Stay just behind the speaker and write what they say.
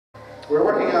We were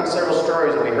working on several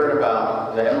stories that we heard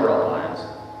about the emerald mines.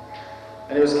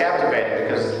 And it was captivating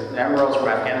because the emeralds from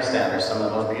Afghanistan are some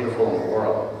of the most beautiful in the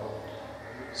world.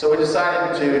 So we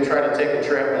decided to try to take a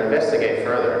trip and investigate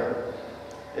further.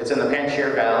 It's in the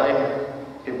Becherer Valley.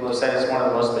 People have said it's one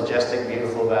of the most majestic,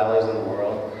 beautiful valleys in the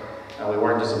world, and we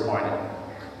weren't disappointed.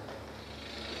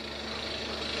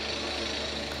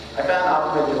 I found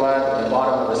Ahmed Jawad at the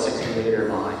bottom of a 60-meter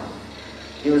mine.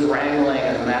 He was wrangling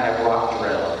a pneumatic rock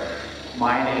drill,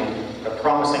 mining a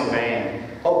promising vein,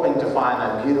 hoping to find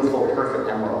that beautiful, perfect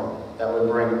emerald that would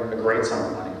bring a great sum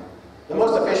of money. The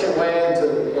most efficient way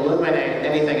to illuminate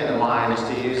anything in the mine is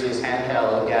to use these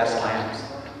handheld gas lamps.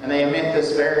 And they emit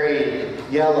this very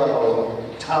yellow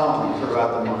tone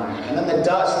throughout the mine. And then the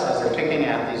dust, as they're picking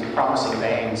at these promising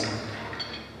veins,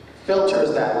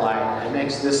 filters that light and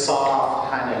makes this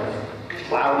soft, kind of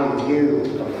cloudy view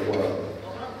of the world.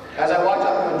 As I watch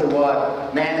Ahmed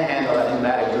Jawad manhandle that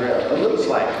pneumatic drill, it looks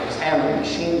like he's handling a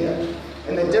machine gun.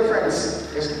 And the difference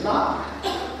is not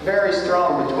very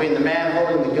strong between the man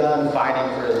holding the gun,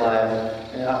 fighting for his life,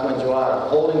 and Ahmed Jawad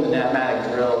holding the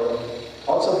pneumatic drill,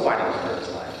 also fighting for his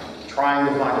life, trying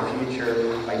to find a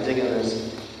future by digging in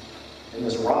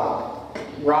this rock.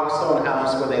 Rockstone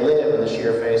house where they live in the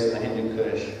sheer face of the Hindu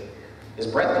Kush is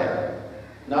breathtaking.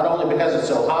 Not only because it's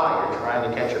so high, you're trying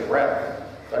to catch your breath,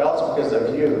 but also because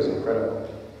the view is incredible.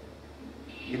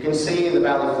 You can see the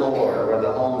valley floor, where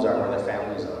the homes are, where the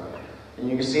families are. And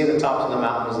you can see the tops of the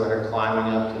mountains that are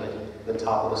climbing up to the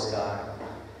top of the sky.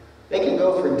 They can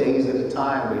go for days at a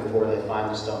time before they find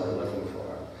the stone they're looking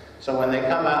for. So when they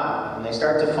come out and they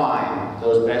start to find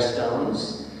those best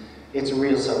stones, it's a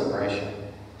real celebration.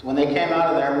 When they came out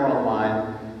of the emerald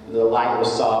mine, the light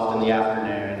was soft in the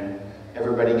afternoon.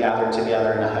 Everybody gathered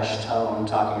together in a hushed tone,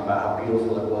 talking about how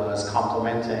beautiful it was,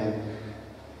 complimenting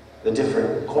the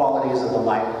different qualities of the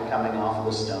light coming off of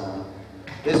the stone.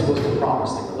 This was the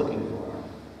promise they were looking for.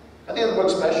 I think the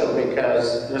book's special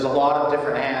because there's a lot of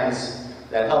different hands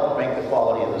that help make the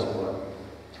quality of this book.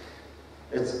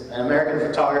 It's an American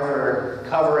photographer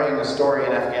covering a story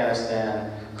in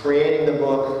Afghanistan, creating the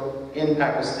book in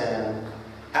Pakistan,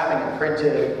 having it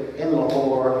printed in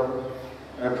Lahore,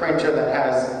 and a printer that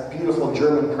has beautiful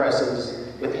German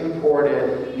presses with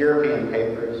imported European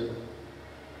papers.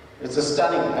 It's a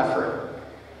stunning effort.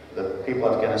 The people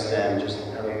of Afghanistan just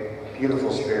have a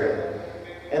beautiful spirit.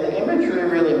 And the imagery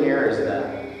really mirrors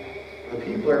that. The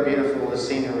people are beautiful, the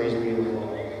scenery is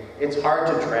beautiful. It's hard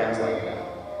to translate that.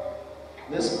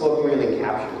 This book really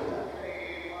captures that.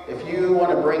 If you want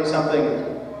to bring something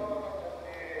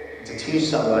to teach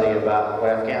somebody about what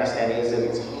Afghanistan is in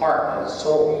its heart and its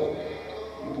soul,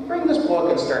 you can bring this book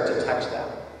and start to touch that.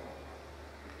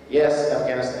 Yes,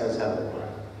 Afghanistan is heaven,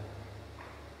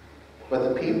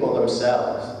 but the people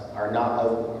themselves are not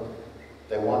of war.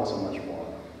 They want so much more.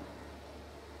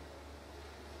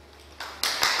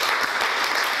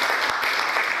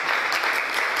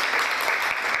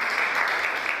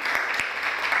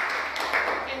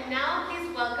 And now please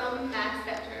welcome Max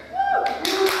Becherer.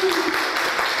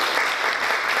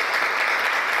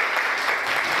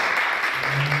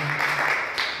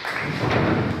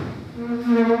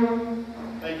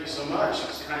 Thank you so much.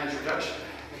 It's a kind of introduction.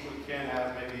 I think we can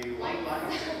have maybe one line.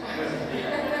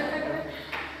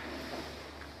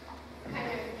 Kind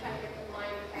of trying to get the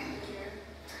line effect here.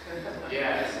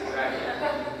 Yes, exactly.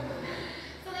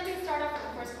 So let me start off with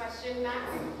the first question, Max.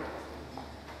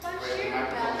 What's Wait, the your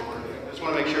microphone's value? working. I just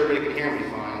want to make sure everybody can hear me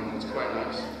fine. That's quite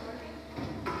nice.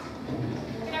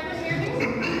 Can everyone hear me?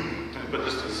 Can put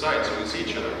this to the side so we can see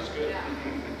each other. It's good. Yeah.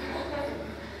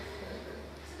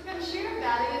 So the Becherer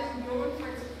Valley is known for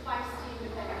its feisty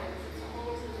independence. Its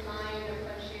homes in the line of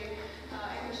Becherer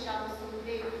and Michelle, so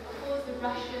they oppose the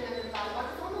Russian and the Taliban.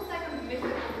 It's almost like a mythical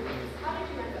place. How did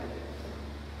you end up there?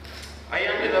 I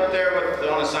ended up there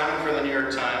on assignment for the New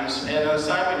York Times, and on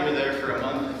assignment you're there for a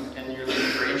month, and you're looking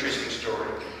for an interesting story.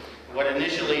 What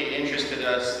initially interested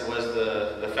us was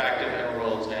the fact of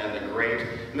emeralds and the great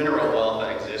mineral wealth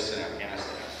that exists in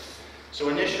Afghanistan. So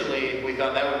initially, we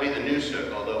thought that would be the news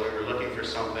hook, although we were looking for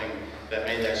something that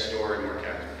made that story more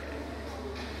captivating.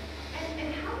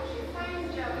 And how did you find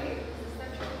Javed, the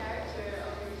central character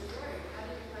of your story? How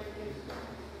did you find him?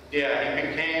 Yeah, he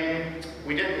became,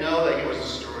 we didn't know that he was a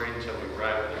story until we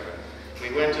arrived there.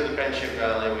 We went to the Becherer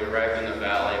Valley, we arrived in the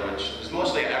valley, which is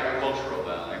mostly an agricultural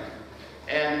valley.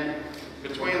 And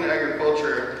between the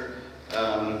agriculture,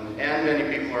 and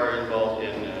many people are involved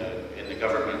in the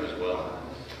government as well.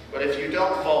 But if you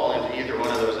don't fall into either one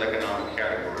of those economic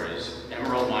categories,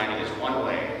 emerald mining is one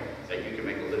way that you can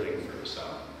make a living for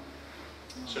yourself.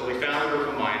 So we found a group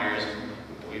of miners,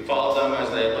 we followed them as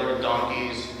they loaded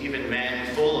donkeys, even men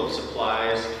full of supplies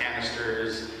supplies,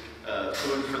 canisters,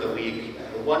 food for the week,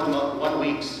 1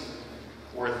 week's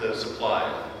worth of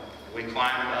supply. We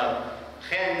climbed up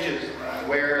Henge is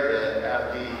where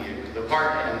the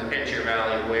part in the Becherer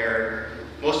Valley where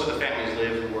most of the families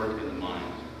live who work in the mines.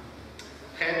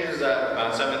 Henge is at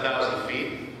about 7,000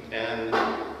 feet, and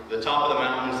the top of the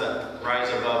mountains that rise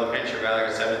above the Becherer Valley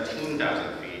are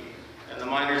 17,000 feet, and the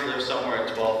miners live somewhere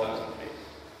at 12,000 feet.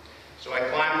 So I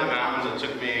climbed the mountains. It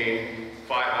took me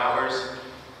 5 hours.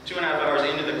 2.5 hours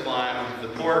into the climb, the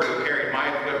porter who carried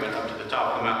my equipment up to the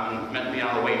top of the mountain met me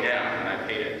on the way down, and I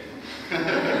paid it.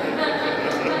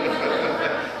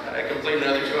 I completed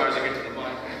another 2 hours to get to the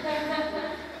mine.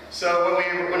 So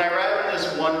when I arrived in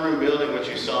this one-room building, which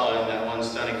you saw in that one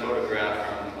stunning photograph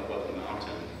from above the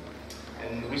mountain,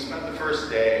 and we spent the first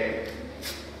day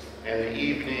and the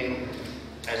evening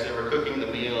as they were cooking the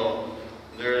meal.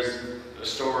 There's a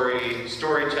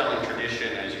storytelling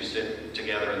tradition as you sit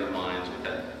together in the mines with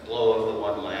that glow of the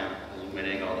one lamp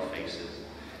illuminating all the faces.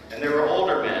 And there were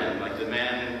older men, like the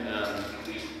man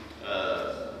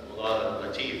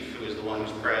Latif, who is the one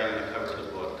who's praying on the cover of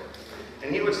the book.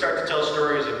 And he would start to tell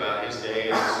stories about his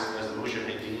days as the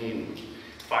Mujahideen,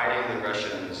 fighting the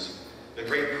Russians, the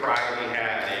great pride he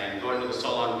had in going to the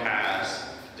Solon Pass,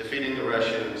 defeating the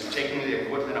Russians, taking the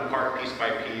equipment apart piece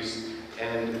by piece,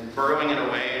 and burrowing it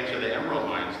away into the emerald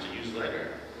mines to use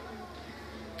later.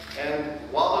 And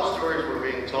while those stories were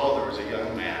being told, there was a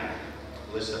young man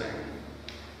listening.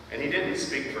 And he didn't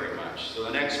speak very much. So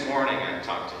the next morning I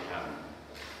talked to him.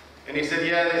 And he said,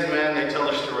 yeah, these men, they tell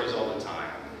their stories all the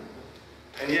time.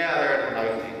 And yeah, they're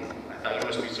enlightening. I thought, you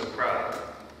must be so proud.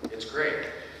 It's great.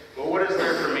 But what is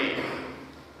there for me?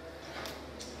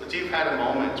 Latif had a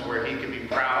moment where he could be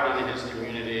proud in his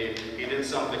community. He did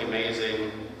something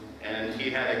amazing. And he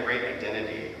had a great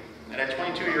identity. And at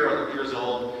 22 years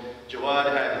old, Jawad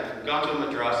had gone to a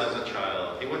madrasa as a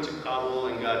child. He went to Kabul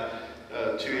and got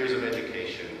 2 years of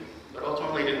education, but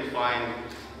ultimately didn't find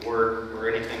work or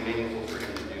anything meaningful for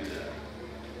him to do that.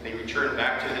 And he returned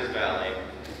back to his valley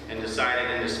and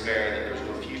decided in despair that there was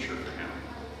no future for him.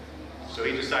 So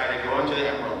he decided going to the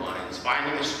emerald mines,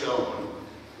 finding a stone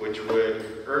which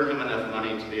would earn him enough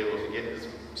money to be able to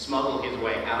smuggle his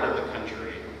way out of the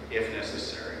country if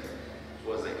necessary,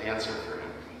 was the answer for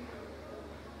him.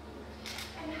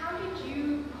 And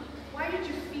why did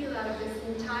you feel out of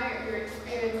your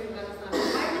experience in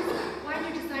Afghanistan? Why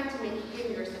did you decide to make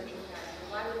him your central character?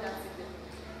 Why was that significant?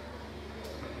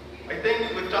 I think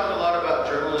we've talked a lot about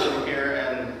journalism here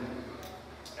and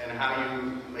how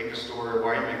you make a story,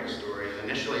 why you make a story.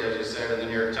 Initially, as you said, in the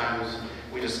New York Times,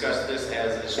 we discussed this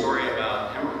as a story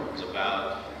about emeralds,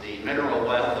 about the mineral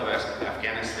wealth of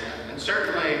Afghanistan. And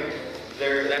certainly,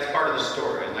 that's part of the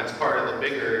story, and that's part of the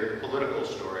bigger political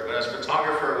story. But as a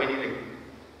photographer, we need to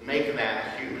make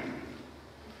that human.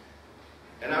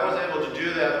 And I was able to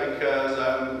do that because,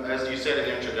 as you said in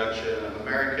the introduction, I'm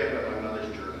American, but my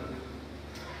mother's German.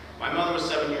 My mother was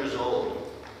 7 years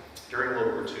old during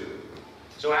World War II.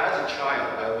 So as a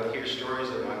child, I would hear stories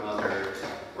of my mother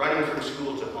running from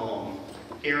school to home,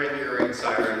 hearing the air raid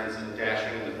sirens and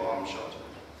dashing in the bomb shelter.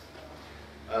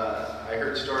 I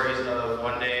heard stories of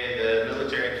one day the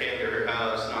military came to her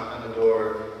house, knocked on the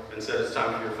door, and said, it's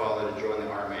time for your father to join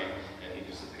the army, and he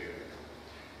disappeared.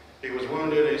 He was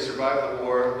wounded, he survived the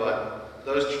war, but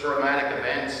those traumatic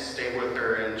events stayed with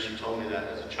her, and she told me that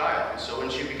as a child. So when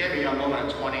she became a young woman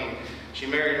at 20, she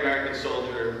married an American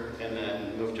soldier and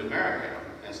then moved to America.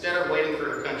 Instead of waiting for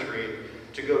her country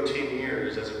to go 10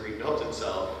 years as it rebuilt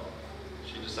itself,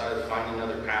 she decided to find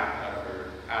another path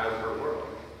out of her world.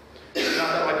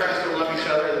 Not that my parents don't love each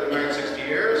other, they've been married 60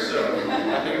 years, so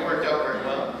I think it worked out very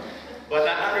well. But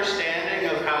that understanding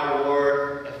of how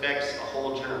war affects a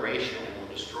whole generation and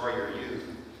will destroy your youth.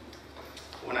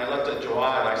 When I looked at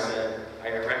Jawad, I said, I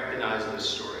recognize this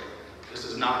story. This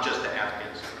is not just the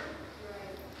Afghan story.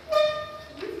 Right.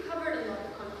 You've covered a lot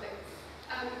of conflicts.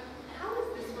 How is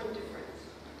this one different?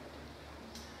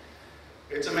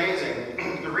 It's amazing.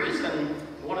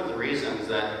 One of the reasons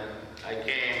that I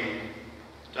came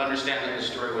to understand that this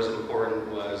story was important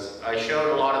was I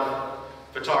showed a lot of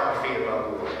photography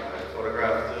about war.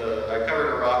 I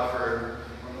covered Iraq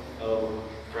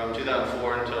from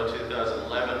 2004 until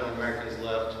 2011 when Americans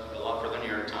left, a lot for the New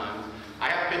York Times. I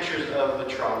have pictures of the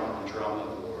drama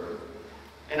of war.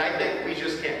 And I think we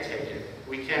just can't take it.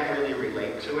 We can't really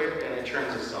relate to it, and it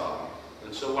turns us off.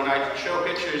 And so when I show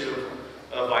pictures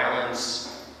of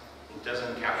violence, it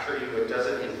doesn't capture you, it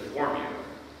doesn't inform you.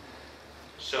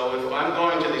 So if I'm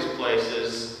going to these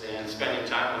places and spending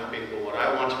time with people, what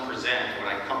I want to present when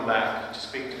I come back to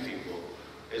speak to people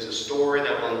is a story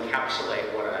that will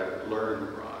encapsulate what I've learned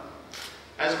abroad.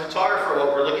 As a photographer,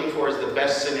 what we're looking for is the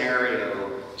best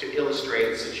scenario to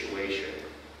illustrate the situation.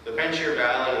 The Becherer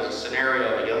Valley is a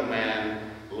scenario of a young man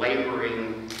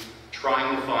laboring,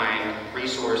 trying to find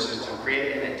resources to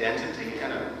create an identity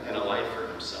and a life for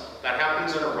himself. That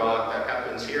happens in Iraq, that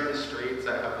happens here in the streets,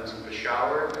 that happens in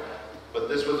Becherer, but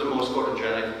this was the most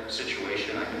photogenic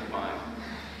situation I could find.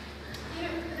 You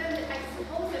know, then I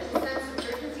suppose there's a sense of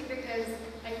urgency because,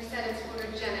 like you said, it's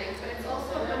photogenic, but it's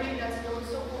also a country that's known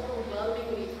so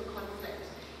overwhelmingly for conflict.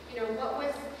 You know,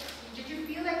 did you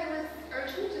feel like it was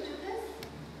urgent to do this?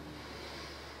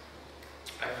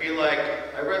 I feel like,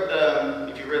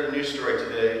 if you read the news story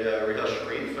today, Raheel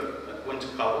Sharif went to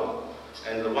Kabul,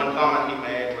 and the one comment he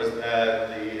made was that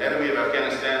the enemy of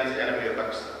Afghanistan is the enemy of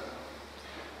Pakistan.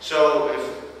 So if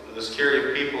the security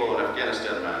of people in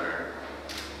Afghanistan matter,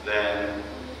 then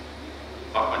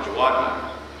Pak Jawad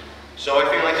matters. So I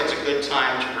feel like it's a good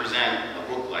time to present a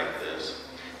book like this.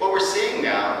 What we're seeing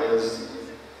now is,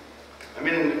 I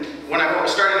mean, when I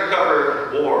started to cover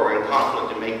war and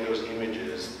conflict and make those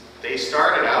images, they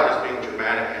started out as being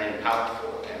dramatic and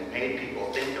impactful and made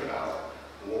people think about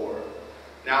war.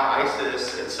 Now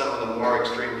ISIS and some of the more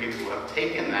extreme people have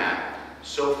taken that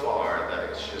so far that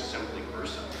it's just simply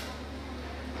gruesome.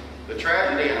 The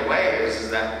tragedy in a way is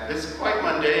that this quite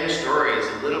mundane story is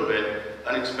a little bit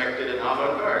unexpected and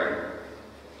avant-garde.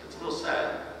 It's a little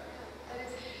sad.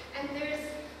 And I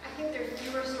think there are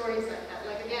fewer stories like that.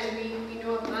 Like again, we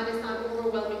know Afghanistan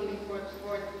overwhelmingly for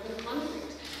the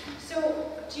conflict. So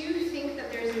do you think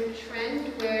that there's a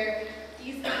trend where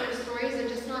these kind of stories are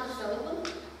just not sellable?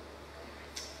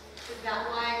 Is that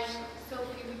why so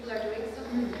few people are doing stuff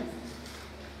like this?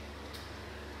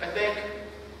 I think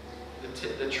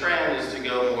the trend is to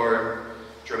go more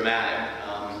dramatic.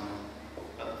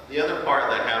 The other part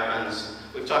that happens,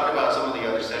 we've talked about some of the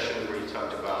other sessions where you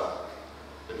talked about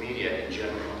the media in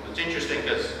general. It's interesting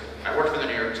because I work for the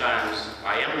New York Times.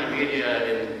 I am in the media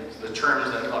in the terms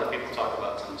that a lot of people talk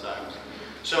about sometimes.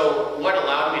 So what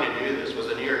allowed me to do this was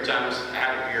the New York Times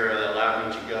had a bureau that allowed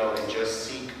me to go and just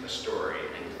seek a story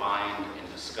and find and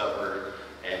discover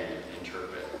and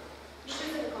interpret.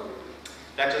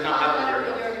 That does not happen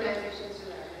very often. Organizations do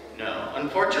that, right? No.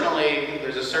 Unfortunately,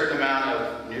 there's a certain amount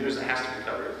of news that has to be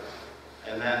covered.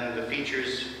 And then the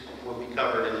features will be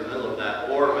covered in the middle of that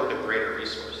or with the greater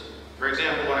resources. For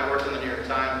example, when I worked in the New York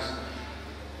Times,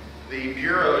 the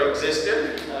bureau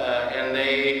existed and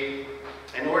they,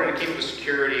 in order to keep the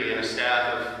security and a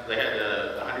staff of, they had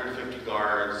 150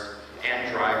 guards and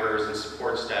drivers and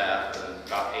support staff and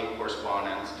about 8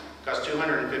 correspondents. It cost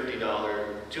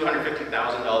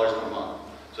 $250,000 a month.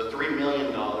 So $3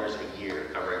 million a year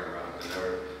covering Iraq. And they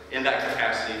were in that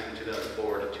capacity from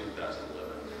 2004 to 2011.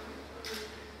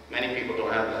 Many people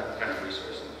don't have that kind of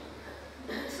resources.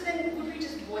 So then would we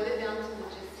just boil it down to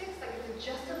logistics? Like is it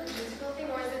just a logistical thing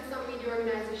or is it some media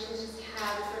organizations just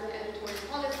have a certain editorial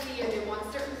policy and they want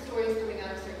certain stories coming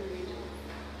out of certain regions?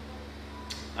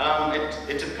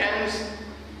 It depends.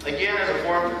 Again, as a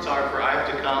foreign photographer, I have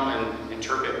to come and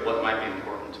interpret what might be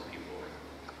important to people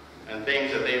and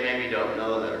things that they maybe don't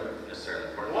know that are necessarily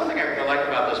important. One thing I like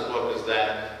about this book is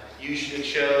that it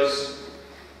shows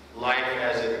life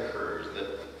as it occurs.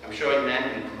 That I'm showing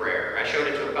men in prayer. I showed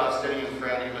it to a Palestinian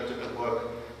friend. He looked at the book.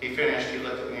 He finished. He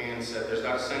looked at me and said, "There's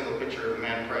not a single picture of a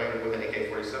man praying with an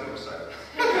AK-47 beside him."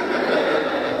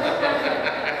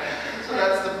 So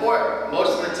that's the point.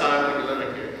 Most of the time when you're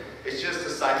living here, it's just a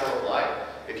cycle of life.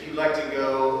 If you like to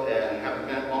go and have a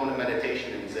moment of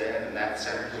meditation in Zen and that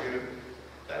centers you,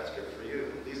 that's good for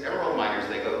you. These emerald miners,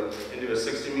 they go into a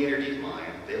 60-meter deep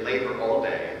mine. They labor all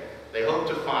day. They hope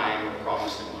to find a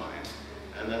promising mine.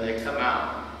 And then they come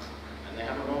out and they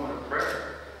have a moment of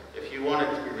prayer. If you want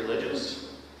it to be religious,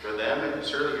 for them it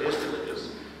certainly is religious,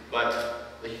 but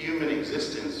the human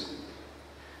existence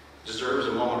deserves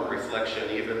a moment of reflection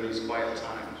even in these quiet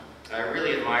times. And I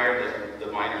really admire the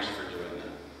miners for doing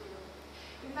that.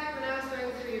 In fact, when I was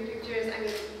going through your pictures, I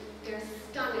mean, they're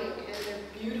stunning and they're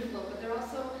beautiful, but they're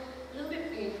also a little bit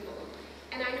painful.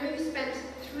 And I know you spent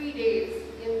 3 days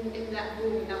in that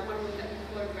room, that one room that you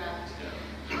photographed.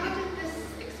 Yeah. How did this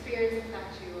experience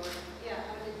affect you? Or, yeah,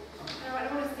 I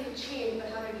don't want to say change, but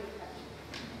how did it affect you?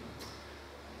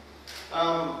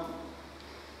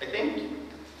 I think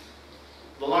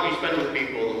the longer you spend with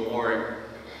people, the more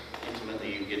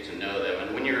intimately you get to know them.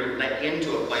 And when you're let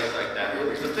into a place like that,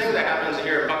 the thing that happens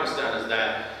here in Pakistan is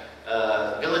that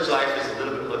village life is a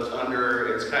little bit looked under.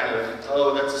 It's kind of,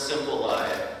 oh, that's a simple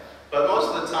life. But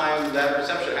most of the time, that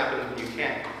perception happens when you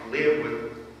can't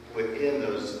live within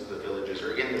the villages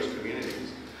or in those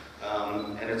communities.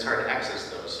 And it's hard to access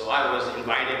those. So I was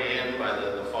invited in by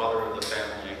the father of the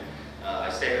family, I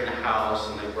stayed in the house,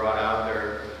 and they brought out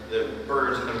the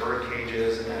birds in the bird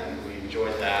cages, and we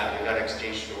enjoyed that. We got to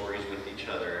exchange stories with each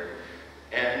other.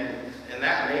 And in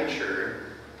that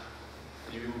nature,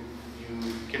 you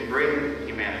can bring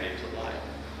humanity to life.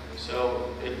 So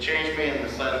it changed me in the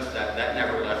sense that that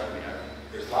never left me.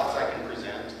 There's lots I can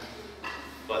present,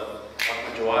 but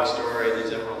Ahmed Jawad's story,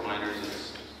 these emerald miners,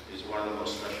 is one of the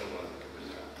most special ones I can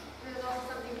present. There was also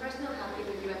something personal happening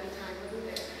with you at the time, wasn't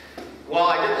there? Well,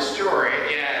 I did the story,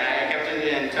 and I kept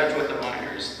in touch with the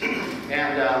miners.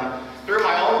 And through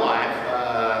my own life,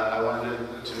 I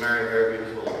wanted to marry a very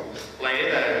beautiful lady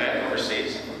that I met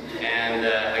overseas. And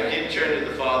I did turn to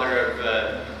the father of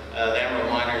the emerald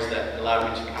miners that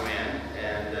allowed me to come in.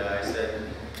 And I said,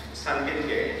 it's time to get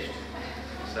engaged.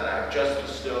 I said, I have just a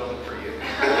stone for you.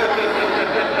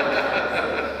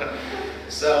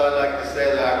 So I'd like to say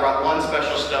that I brought one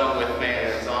special stone with me, and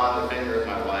it's on the finger of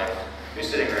my wife, who's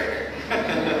sitting right here.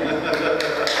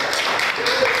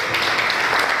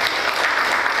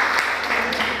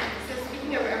 So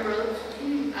speaking of emeralds,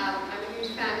 I'm a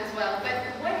huge fan as well. But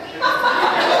what is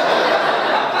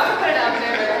put it out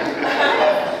there.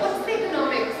 What's the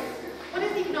economics? What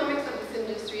is the economics of this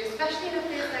industry, especially in a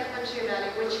place like Becherer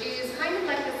Valley, which is kind of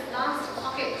like this last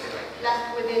pocket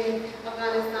left within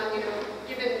Afghanistan, you know,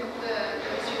 given the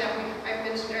history that I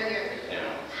mentioned earlier.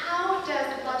 Yeah. How does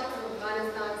the politics of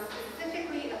Afghanistan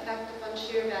specifically affect the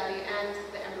Becherer Valley and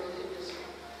the emerald industry?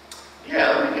 Yeah,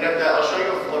 let me get up that. I'll show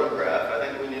you a photograph. I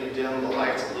think we need to dim the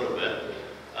lights a little bit.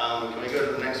 Can we go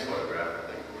to the next photograph, I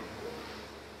think?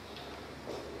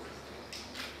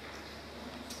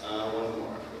 One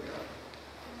more, if we go.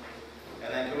 And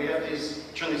then can we have these,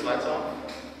 turn these lights on?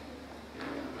 Yeah,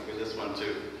 maybe this one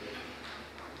too.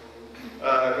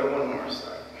 Go one more,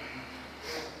 sorry.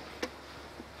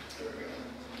 There we go.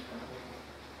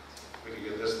 We can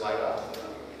get this light off, and that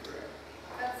would be great.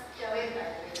 That's Joey,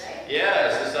 right?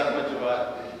 Yes, this is Ahmed Jawad.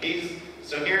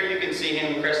 So here you can see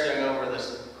him cresting over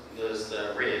this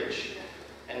ridge.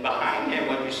 And behind him,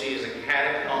 what you see is a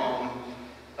catacomb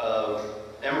of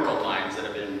emerald mines that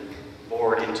have been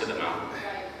bored into the mountain.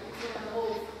 Right.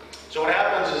 So what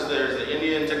happens is there's the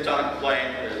Indian tectonic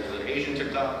plate, there's the Asian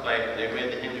tectonic plate, and they've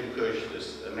made the Hindu Kush,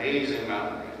 this amazing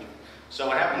mountain range. So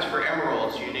what happens for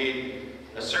emeralds, you need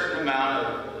a certain amount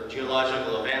of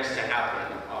geological events to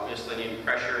happen. Obviously you need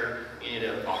pressure, you need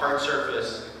a hard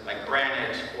surface like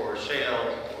granite or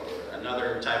shale or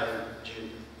another type of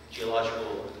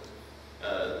geological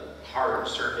hard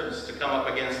surface to come up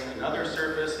against another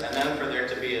surface, and then for there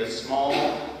to be a small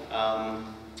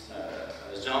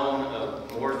zone of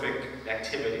morphic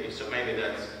activity. So maybe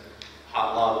that's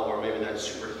hot lava, or maybe that's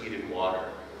superheated water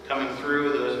coming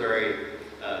through those very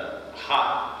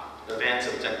hot events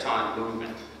of tectonic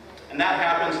movement. And that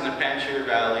happens in the Becherer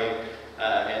Valley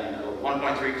in a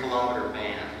 1.3 kilometer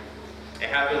band. It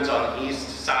happens on the east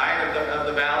side of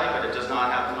the valley, but it does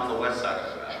not happen on the west side of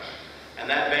the valley. And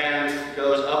that band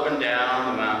goes up and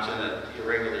down the mountain at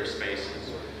irregular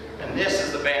spaces. And this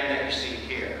is the band that you see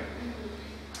here.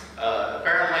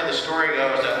 Apparently the story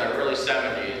goes that in the early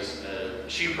 70s, a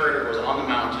sheep herder was on the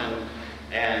mountain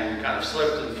and kind of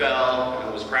slipped and fell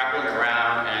and was grappling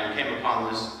around and came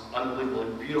upon this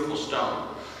unbelievably beautiful stone.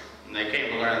 And they came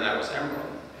to learn that was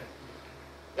emerald.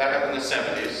 That happened in the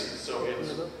 70s. The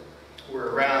Soviets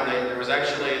were around. There was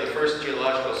actually the first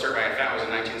geological survey I found was in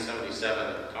 1977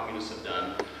 that the communists had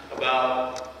done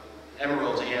about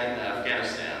emeralds in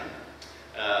Afghanistan.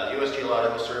 The U.S.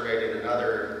 Geological Survey did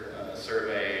another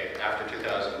survey after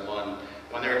 2001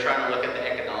 when they were trying to look at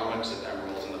the economics of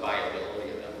emeralds and the viability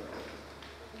of emeralds.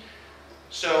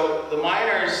 So the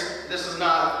miners, this is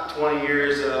not 20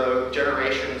 years of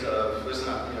generations of, this is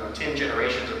not 10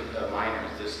 generations of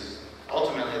miners. This is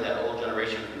ultimately that old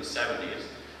generation from the 70s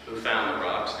who found the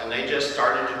rocks, and they just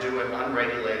started to do it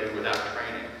unregulated without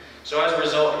training. So as a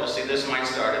result, you'll see this mine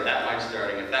started, that mine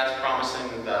starting. If that's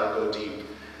promising, that'll go deep.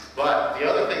 But the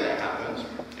other thing that happens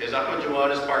is Ahmed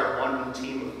Jawad is part of one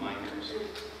team of miners,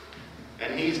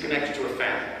 and he's connected to a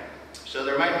family. So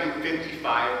there might be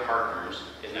 55 partners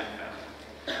in that family.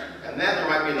 And then there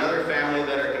might be another family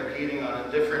that are competing on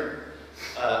a different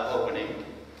opening,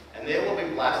 and they will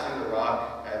be blasting the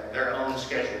rock at their own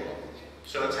schedule.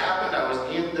 So it's happened, I was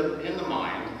in the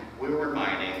mine, we were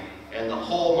mining, and the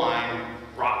whole mine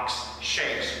rocks,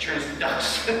 shakes, turns to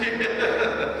dust.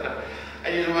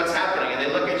 And you know what's happening, and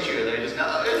they look at you, and they just,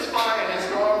 no, it's fine, it's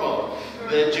normal.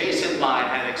 The adjacent mine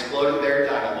had exploded their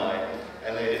dynamite,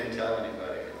 and they didn't tell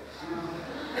anybody.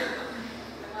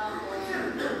 Sort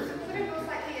of goes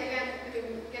slightly again,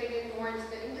 getting in more into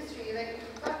the industry, like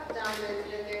you've got diamonds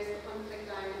and there's conflict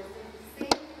diamonds. Does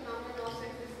the same phenomenon also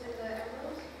exist in the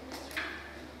emerald industry?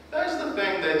 There's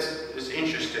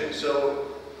interesting. So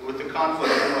with the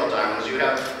conflict of emerald diamonds, you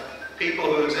have people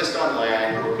who exist on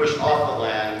land, who are pushed off the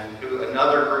land, who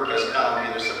another group has come,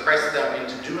 either suppressed them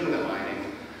into doing the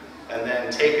mining, and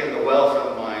then taken the wealth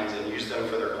from the mines and used them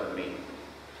for their own means.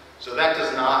 So that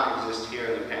does not exist here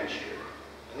in the Panjshir.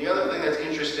 And the other thing that's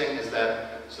interesting is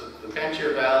that the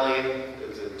Panjshir Valley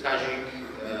is a Tajik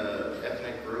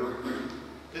ethnic group.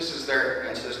 This is their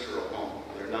ancestral home.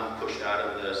 They're not pushed out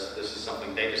of this. This is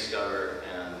something they discovered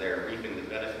and they're reaping the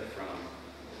benefit from.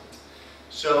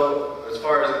 So as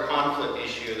far as the conflict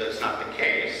issue, that's not the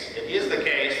case. It is the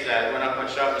case that when Ahmad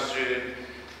Shah Massoud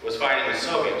was fighting the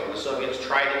Soviets, when the Soviets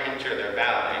tried to enter their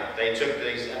valley, they took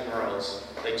these emeralds,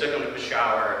 they took them to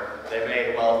Peshawar, they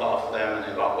made wealth off of them,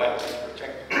 and they bought weapons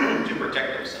to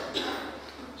protect themselves.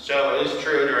 So it is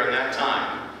true during that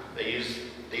time, they used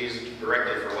these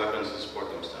directly for weapons to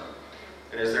support themselves.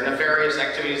 And is there nefarious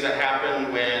activities that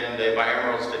happen when they buy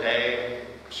emeralds today?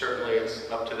 Certainly it's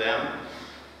up to them.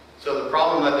 So the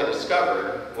problem that they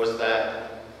discovered was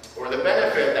that, or the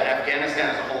benefit that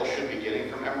Afghanistan as a whole should be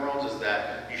getting from emeralds is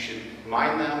that you should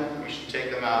mine them, you should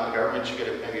take them out, the government should get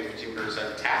maybe a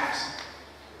 15% tax,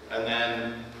 and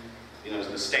then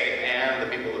the state and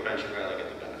the people of the Becherer Valley get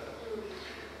the benefit.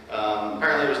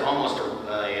 Apparently there was almost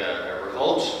a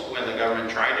revolt when the government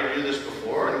tried to do this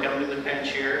before and come to the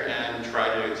Panjshir and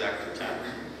try to exact the tax.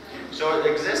 So it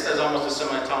exists as almost a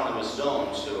semi-autonomous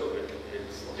zone, so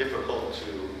it's difficult to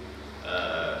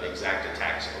exact a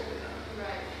tax over that.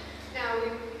 Right. Now,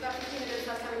 we've got 15 minutes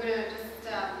left. I'm going to just,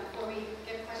 before we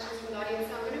get questions from the audience,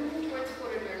 I'm going to move towards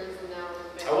photojournalism now.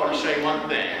 I want to show you one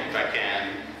thing, if I can.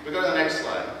 We go to the next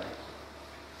slide.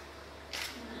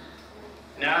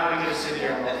 Now we get to sit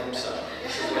here and let himself.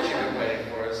 This is what you've been waiting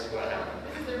for. This is what happened.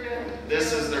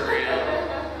 This is the real.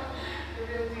 The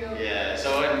real deal. Yeah,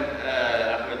 so when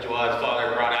Ahmed Jawad's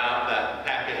father brought out that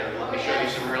packet of, let me show you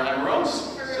some real emeralds.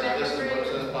 So this is what's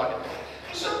in his pocket.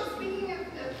 So speaking of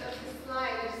this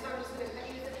slide, I'm just going to cut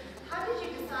you. How did you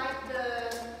decide the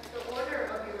order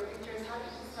of your pictures? How did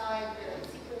you decide the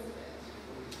sequence of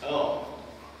it? Oh,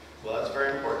 well, that's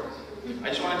very important. I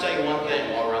just want to tell you one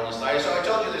thing while we're on this slide. So I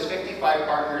told you there's 55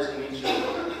 partners in each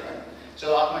group, right?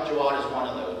 So Ahmed Jawad is one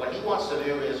of those. What he wants to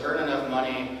do is earn enough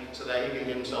money so that he can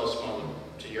get himself smuggled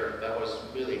to Europe. That was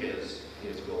really his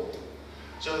goal.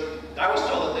 So I was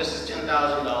told that this is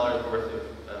 $10,000 worth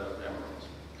of emeralds.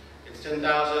 It's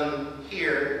 $10,000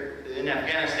 here in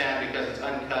Afghanistan because it's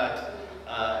uncut.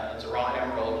 It's a raw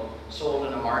emerald sold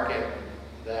in a market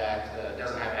that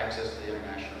doesn't have access to the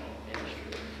international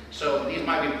industry. So these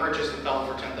might be purchased and held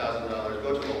for $10,000,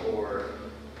 go to the war,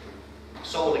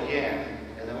 sold again,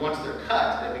 and then once they're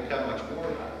cut, they become much more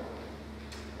valuable.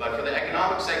 But for the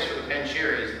economic sakes for the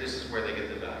Panjshiris, this is where they get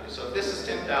the value. So if this is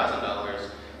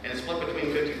 $10,000 and it's split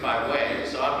between 55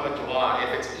 ways, so Ahmed Jawad,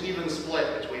 if it's even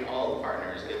split between all the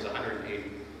partners, it's $180.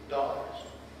 So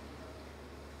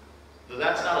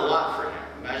that's not a lot for him.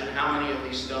 Imagine how many of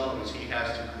these stones he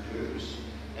has to produce.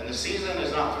 And the season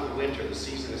is not through the winter, the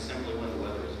season is simply when the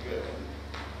weather is good.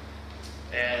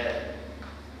 And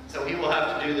so he will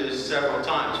have to do this several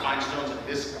times, find stones of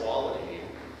this quality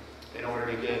in order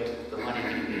to get the money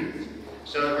he needs.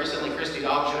 So recently, Christie's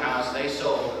Auction House, they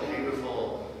sold a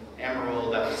beautiful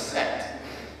emerald that was set,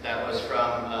 that was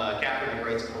from Catherine the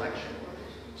Great's collection.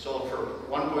 Sold for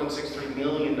 $1.63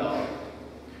 million.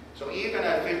 So even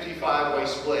at 55-way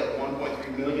split,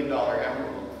 $1.3 million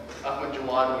emerald, Ahmed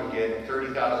Jawad would get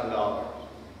 $30,000,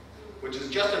 which is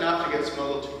just enough to get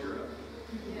smuggled to Europe.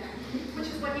 Yeah, which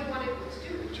is what he wanted to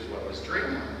do. Which is what his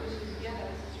dream was. Yeah,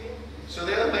 that was his dream. So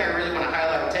the other thing I really want to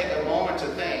highlight, take a moment to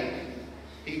think,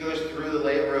 he goes through the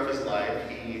labor of his life,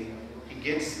 he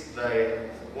gets the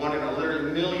 $1 in a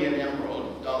million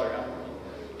emerald,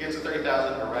 gets the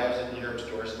 $30,000, arrives at Europe's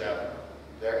doorstep,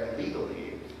 there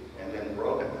illegally, and then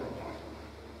broke at that point.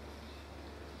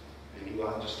 And he will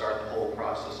have to start the whole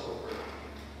process over.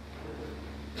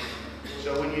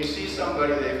 So when you see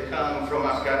somebody, they've come from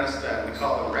Afghanistan, we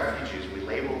call them refugees, we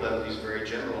label them these very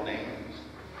general names,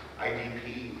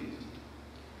 IDPs.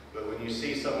 But when you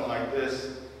see someone like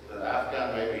this, the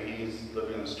Afghan, maybe he's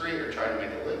living on the street or trying to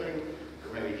make a living, or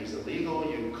maybe he's illegal,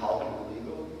 you call him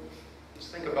illegal.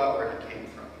 Just think about where he came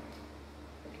from.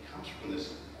 He comes from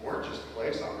this gorgeous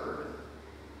place on earth.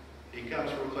 He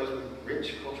comes from a place with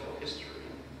rich cultural history.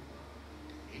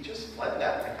 He just fled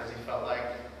that because he felt like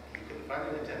he couldn't find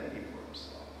an identity for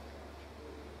himself.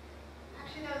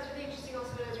 Actually, that was really interesting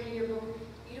also when I was reading your book.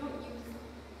 You don't use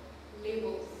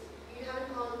labels. You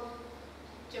haven't called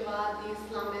Jawad the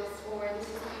Islamist or this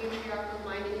is patriarchal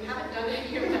mind, and you haven't done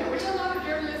any of that, which a lot of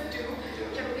journalists do,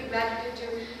 which I'm really glad you did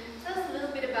too. Tell us a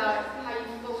little bit about how you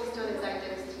focused on his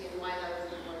identity and why that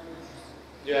was important.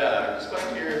 Yeah,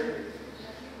 explain here.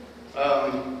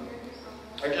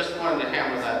 I just wanted to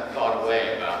hammer that thought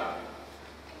away about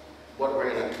what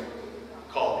we're going to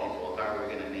call people, how we're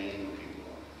going to name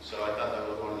people. So I thought that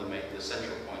was one of the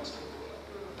central points of the book.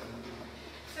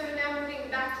 So now moving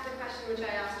back to the question which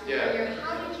I asked you Yeah. earlier,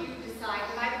 how did you decide?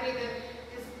 By the way,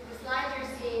 the slide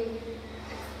you're seeing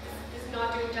is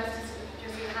not doing justice to the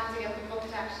pictures. You have to get the book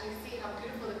to actually see how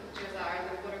beautiful the pictures are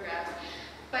in the photographs.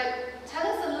 But tell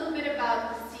us a little bit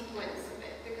about the sequence of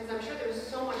it, because I'm sure there was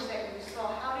so much that you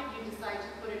saw. How did you decide to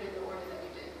put it in the order that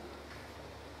you did?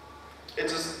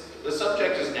 The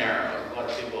subject is narrow. A lot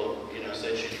of people,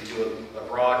 said, should you do a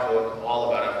broad book all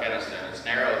about Afghanistan? It's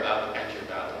narrow about the Becherer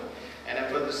Valley. And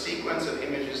I put the sequence of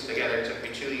images together. It took me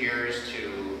 2 years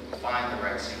to find the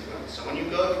right sequence. So when you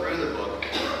go through the book,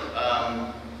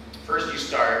 first you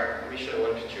start, let me show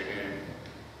one picture here.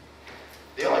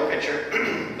 The only picture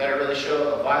that I really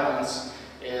show of violence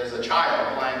is a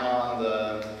child playing on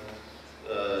the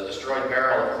destroyed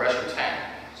barrel of a Russian tank.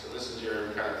 So this is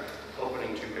your kind of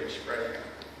opening 2-page spread here.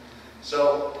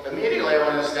 So immediately I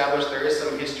want to establish there is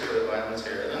some history of violence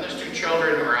here. And then there's 2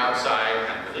 children who are outside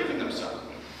kind of relieving themselves.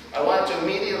 I want to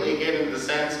immediately get into the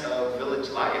sense of village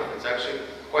life. It's actually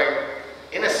quite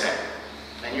innocent.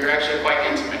 And you're actually quite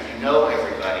intimate. You know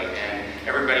everybody, and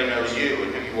everybody knows you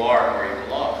and who you are and where you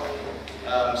belong.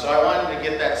 So I wanted to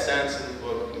get that sense in the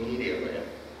book immediately.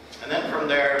 And then from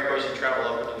there, of course, you travel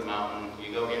up into the mountain,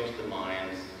 you go into the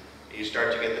mines, you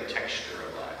start to get the texture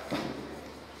of life.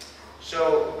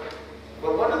 So,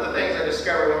 but one of the things I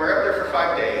discovered when we were up there for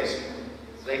 5 days,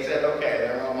 they said, okay,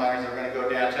 the Emerald Miners are going to go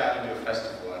downtown and do a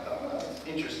festival. I thought, well, that's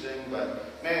interesting, but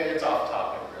maybe it's off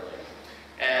topic, really.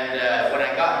 And when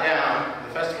I got down,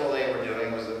 the festival they were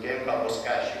doing was a game called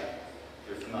Boskashi. If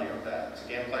you're familiar with that. It's a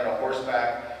game played on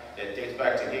horseback. It dates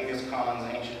back to Genghis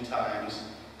Khan's ancient times.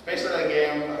 It's basically a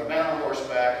game of men on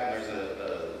horseback, and there's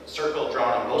a circle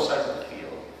drawn on both sides of the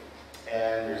field.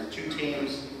 And there's 2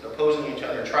 teams opposing each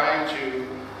other, trying to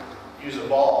use a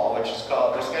ball, which is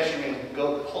called, Boskashi means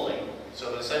goat pulling.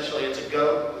 So essentially it's a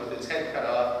goat with its head cut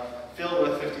off, filled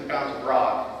with 50 pounds of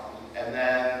rock, and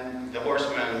then the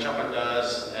horseman, jumping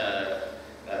does,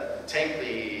 take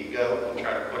the goat and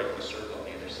try to put it in a circle on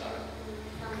either side.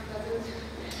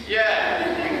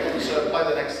 Yeah, so play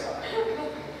the next slide.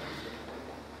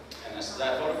 And this is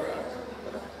that photograph.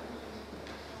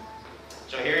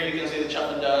 So here you can see the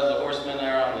jumping does, the horseman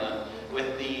there on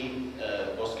with the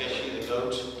Boskashi, the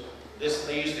goat.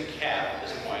 They used a calf at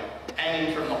this point,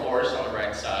 hanging from the horse on the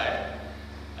right side.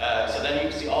 So then you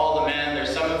can see all the men.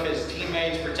 There's some of his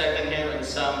teammates protecting him and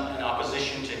some in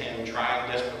opposition to him,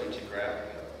 trying desperately to grab him.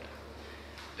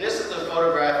 This is the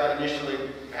photograph that initially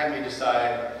had me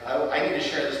decide, I need to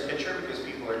share this picture because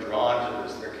people are drawn to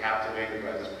this. They're captivated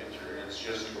by this picture. It's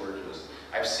just gorgeous.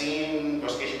 I've seen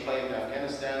Boskashi played in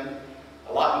Afghanistan,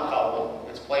 a lot in Kabul.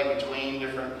 It's played between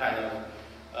different kind of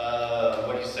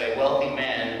wealthy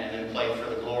men, and then played for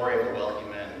the glory of the wealthy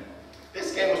men.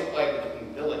 This game was played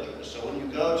between villagers. So when you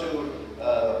go to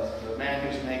the man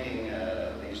who's making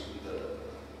the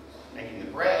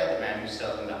bread, the man who's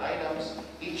selling the items,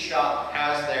 each shop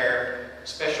has their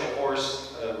special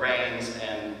horse reins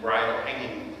and bridle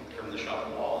hanging from the shop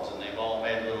walls, and they've all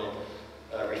made little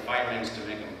refinements to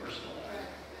make them personalized.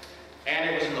 And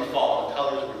it was in the fall. The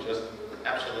colors were just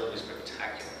absolutely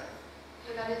spectacular.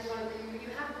 So that is one of the, you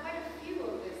have quite a few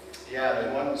of this. Yeah, the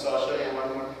one, so I'll show you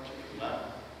one more picture. Oh,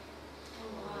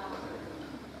 wow.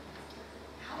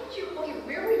 How did you, okay,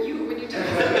 where were you when you took this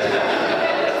picture?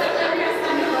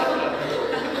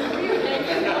 Were you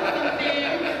hanging off something?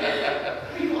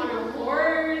 Were you on a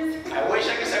horse? I wish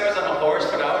I could say I was on a horse,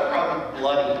 but I would probably be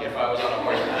bloody if I was on a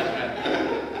horse.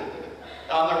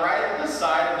 On the right of the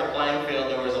side of the playing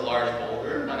field, there was a large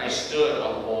boulder, and I stood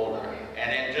on the boulder. And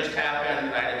it just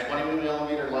happened, I had a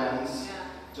 20mm lens,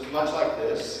 just much like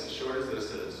this, as short as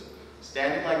this is,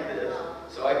 standing like this,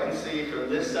 so I can see from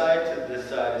this side to this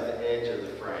side is the edge of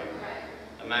the frame.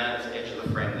 I'm at the edge of the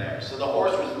frame there. So the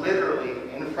horse was literally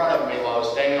in front of me while I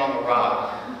was standing on the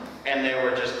rock, and they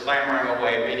were just clambering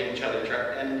away, beating each other.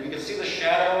 And you can see the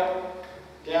shadow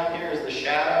down here is the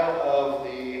shadow of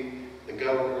the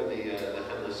goat or the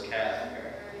headless calf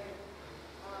here.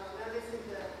 Now this is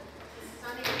the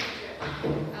stunning picture.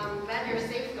 I'm glad you're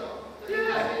safe though.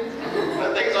 One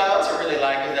of the things I also really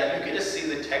like is that you get to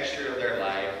see the texture of their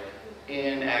life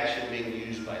in action being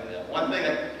used by them. One thing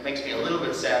that makes me a little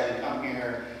bit sad, we come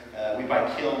here, we buy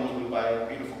kilns, we buy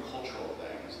beautiful cultural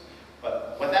things.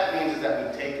 But what that means is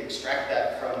that we extract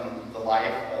that from the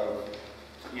life of,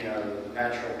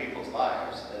 natural people's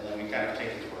lives, and then we kind of take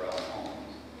it to our own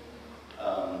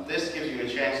homes. This gives you a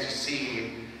chance to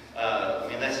see I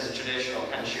mean, this is a traditional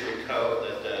panjshiri coat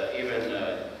that even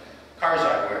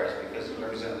Karzai wears because it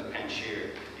represents the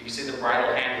panjshir. You can see the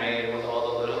bridle handmade with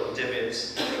all the little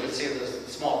divots. You can see the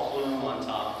small plume on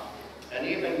top. And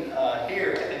even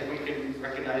here, I think we can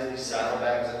recognize these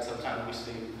saddlebags that sometimes we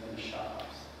see in the shops.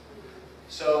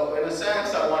 So in a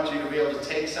sense, I want you to be able to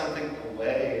take something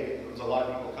away. Because a lot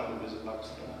of people come to visit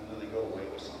Pakistan and then they go away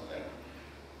with something.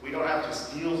 We don't have to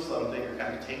steal something or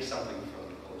kind of take something from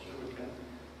the culture.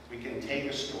 We can take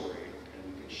a story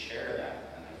and we can share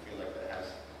that. And I feel like that has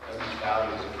as much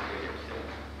value as a creative thing.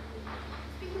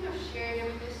 Speaking of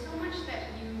sharing, there's so much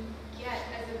that you get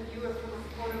as a viewer from a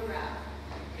photograph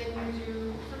than you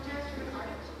do sometimes from an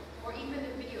article or even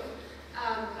a video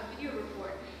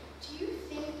report. Do you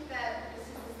think that this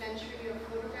is the century of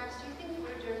photographs? Do you think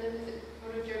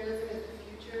photojournalism is the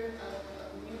future of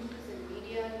news and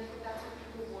media? Do you think that's what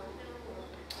people want now, or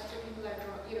that's what people are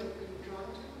being drawn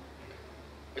to?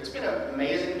 It's been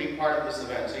amazing to be part of this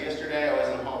event. So yesterday I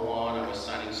was in Hall 1, I was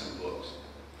signing some books.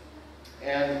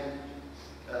 And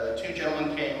two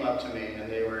gentlemen came up to me and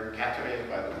they were captivated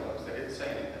by the books. They didn't say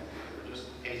anything. They were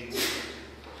just paging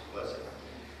books.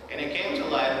 And it came to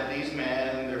light that these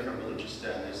men, they're from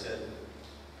Balochistan. They said,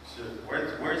 so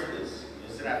where's this?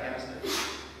 Is it Afghanistan?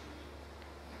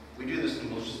 We do this in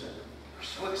Balochistan. We're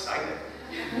so excited.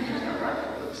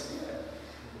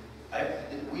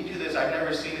 We do this. I've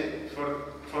never seen it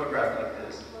photographed like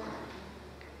this.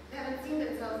 They haven't seen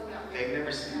themselves in that way. They've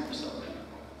never seen themselves in that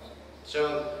way.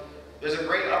 So there's a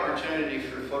great opportunity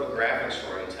for photographic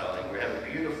storytelling. We have a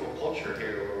beautiful culture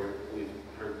here where we've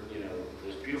heard,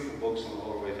 there's beautiful books on the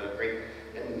whole. We've had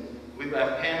and we've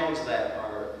got panels that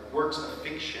are works of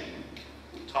fiction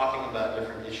talking about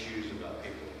different issues about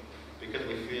people. Because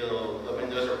we feel, I mean,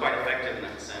 those are quite effective in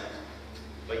that sense.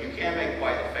 But you can make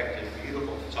quite effective,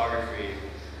 beautiful photography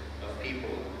of people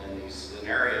in these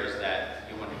scenarios that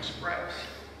you want to express.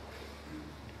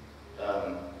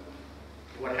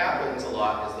 What happens a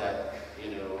lot is that,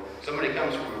 somebody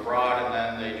comes from abroad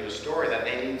and then they do a story that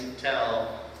they need to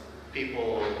tell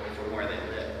people from where they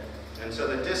live. And so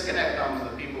the disconnect comes,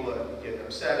 the people that get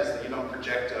upset is that you don't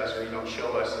project to us or you don't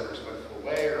show us in a respectful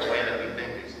way or a way that we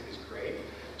think is great.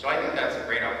 So I think that's a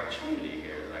great opportunity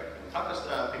here. Like in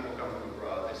Pakistan, people come from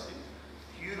abroad, they see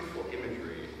beautiful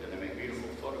imagery and they make beautiful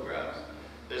photographs.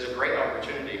 There's a great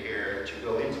opportunity here to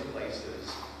go into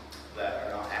places that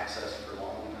are not accessed for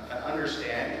long enough. And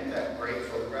understanding that great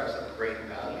photographs have great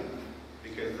value,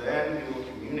 because then you will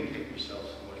communicate yourself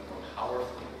so much more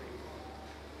powerfully to people.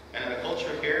 And in a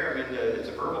culture here, I mean, it's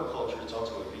a verbal culture, it's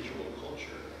also a visual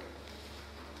culture.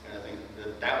 And I think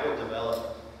that will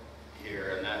develop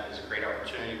here, and that is a great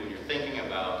opportunity when you're thinking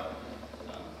about.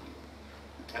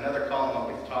 Another column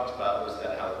that we've talked about was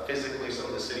that how physically some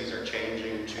of the cities are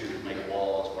changing to make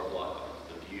walls or block off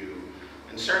the view.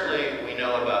 And certainly we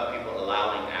know about people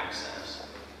allowing access.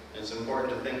 It's important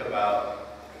to think about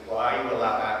why you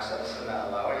allow access, and that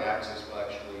allowing access will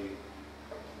actually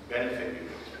benefit you.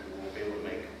 People will be able to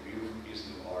make beautiful pieces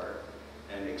of art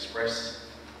and express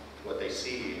what they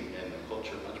see in the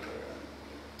culture much better.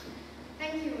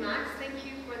 Thank you, Max. Thank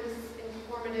you for this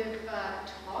informative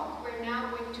talk. We're now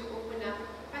going to open up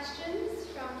questions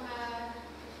from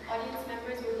audience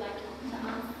members who would like to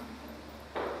ask.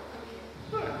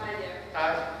 Hi there.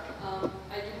 Hi.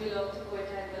 I do belong to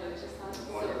Quetta and Balochistan,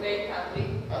 so very proudly.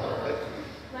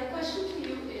 My question to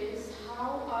you is,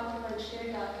 how are the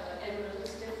Becherer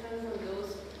emeralds different from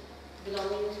those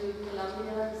belonging to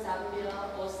Colombia,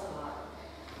 Zambia, or Sahara?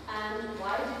 And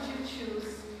why did you choose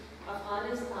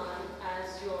Afghanistan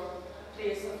as your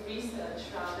place of research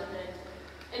rather than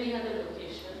any other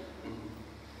location?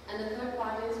 And the third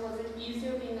part is, was it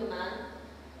easier being a man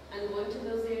and going to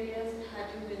those areas? Had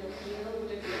you been a female,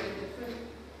 would it be different?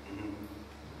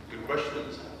 Good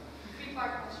questions.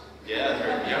 Three-part question. Yeah, that's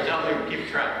right. You have to help me keep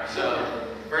track. So,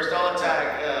 first I'll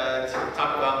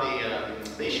talk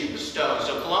about the issue of stones.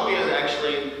 So Colombia is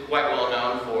actually quite well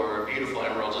known for beautiful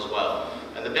emeralds as well.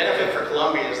 And the benefit for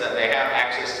Colombia is that they have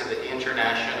access to the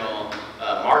international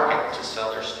market to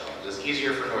sell their stones. It's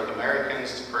easier for North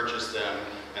Americans to purchase them,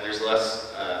 and there's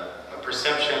less a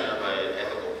perception of an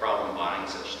ethical problem buying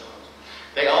such stones.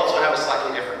 They also have a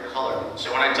slightly different color.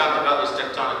 So when I talked about those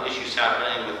tectonic issues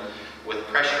happening with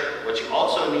pressure, what you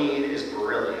also need is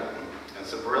beryllium. And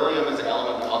so beryllium is an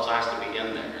element that also has to be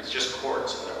in there. It's just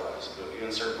quartz otherwise. But if you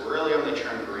insert beryllium, they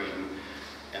turn green.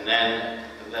 And then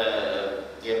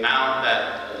the amount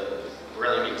that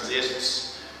beryllium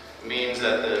exists means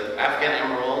that the Afghan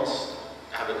emeralds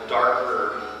have a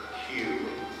darker hue.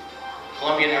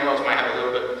 Colombian emeralds might have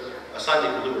a slightly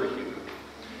bluer hue.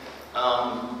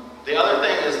 The other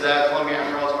thing is that Columbia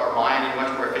emeralds are mined in a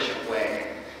much more efficient way.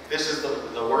 This is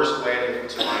the worst way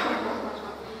to mine emeralds.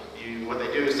 What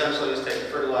they do essentially is take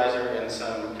fertilizer and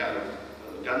some kind of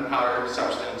gunpowder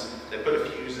substance, they put a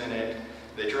fuse in it,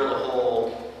 they drill a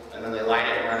hole, and then they light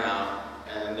it and run out,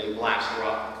 and they blast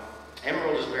rock.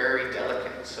 Emerald is very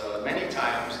delicate, so many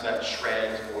times that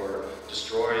shreds or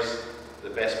destroys the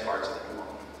best parts of the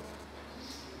emerald.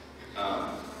 I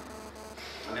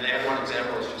mean, they have one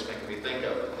example that's just making me think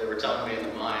of. They were telling me in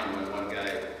the mine when one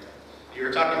guy, you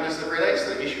were talking, this relates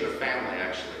to the issue of family,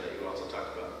 actually, that you also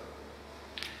talked about.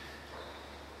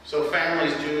 So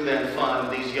families do then fund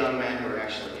these young men who are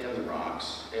actually in the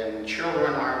rocks. And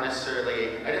children aren't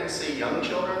necessarily, I didn't see young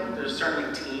children. There's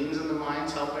certainly teens in the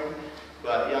mines helping.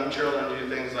 But young children do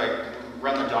things like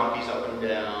run the donkeys up and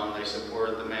down. They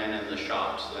support the men in the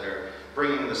shops that are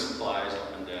bringing the supplies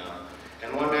up and down.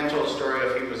 And one man told a story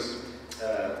of he was,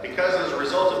 because as a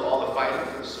result of all the fighting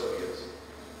for the Soviets,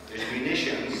 there's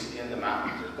munitions in the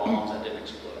mountains, there's bombs that didn't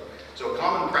explode. So a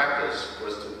common practice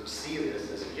was to see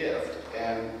this as a gift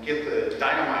and get the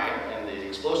dynamite and the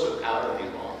explosive out of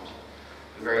these bombs.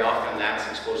 And very often that's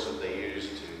explosive they use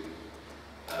to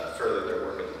further their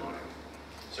work in the mine.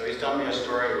 So he's telling me a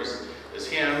story. It was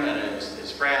him and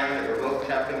his friend. They were both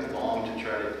tapping the bomb to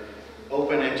try to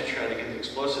open it, to try to get the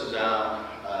explosives out.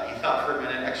 He thought for a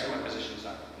minute, actually my position's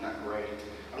not great.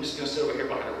 I'm just going to sit over here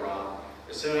behind a rock.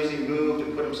 As soon as he moved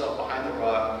and put himself behind the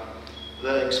rock,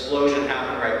 the explosion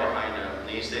happened right behind him. And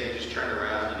he said he just turned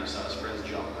around and he saw his friends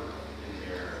jump in the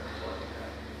air.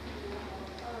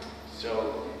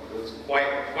 So it was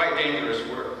quite dangerous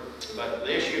work. But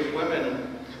the issue of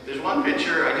women, there's one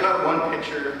picture, I do have one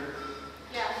picture.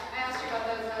 Yeah, I asked you about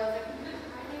those. I was like, I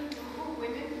didn't know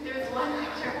women. There's one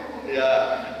picture.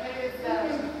 Yeah.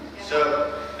 Yeah. So,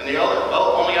 and the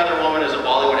only other woman is a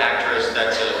Bollywood actress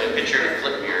that's a picture in a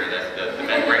flip mirror that the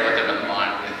men bring with them in the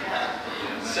mine.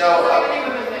 So,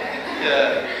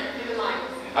 yeah.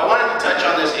 I wanted to touch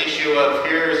on this issue of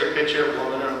here's a picture of a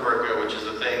woman in a burqa, which is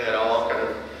the thing that all kind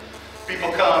of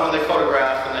people come and they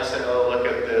photograph and they say, oh, look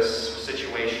at this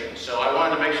situation. So I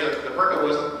wanted to make sure that the burqa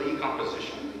wasn't the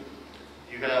composition.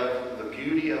 You have the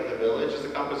beauty of the village as the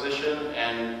composition,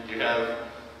 and you have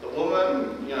the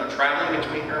woman, traveling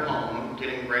between her home,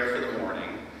 getting bread for the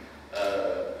morning,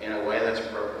 in a way that's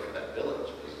appropriate for that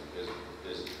village,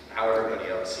 is how everybody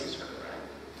else sees her, right?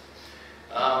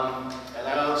 And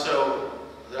then also,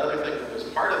 the other thing that was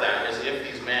part of that is if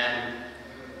these men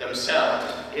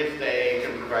themselves, if they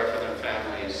can provide for their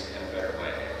families in a better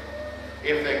way,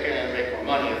 if they can make more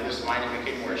money, if this mining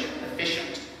became more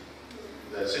efficient,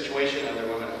 the situation of their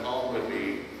women at home would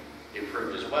be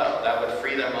improved as well. That would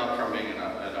free them up from being in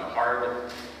a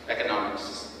hard economic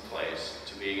place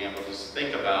to being able to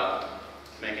think about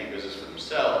making business for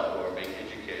themselves or being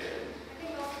educated. I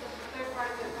think also the third part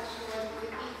of the question was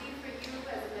it easy for you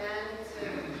as a man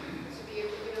to be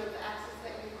able to, the access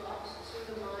that you got to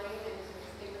the mine and to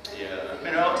stay with that? Yeah, I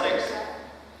mean, it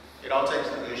all takes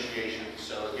negotiation.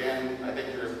 So again, I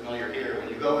think you're familiar here. When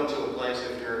you go into a place,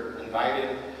 if you're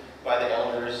invited by the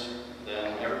elders,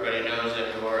 then everybody knows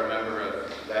that you are a member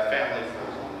of that family for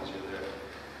as long as you're there.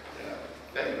 Yeah.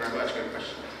 Thank you very much. Good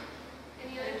question.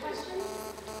 Any other questions?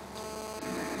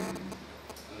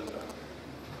 In the back.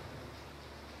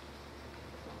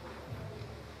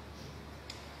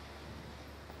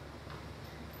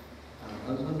 I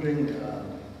was wondering,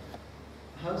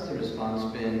 how's the response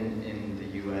been in the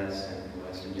U.S. and the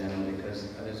West in general? Because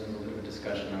there's a little bit of a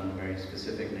discussion on very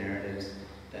specific narratives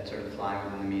that sort of fly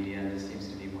within the media, and this seems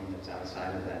to be one that's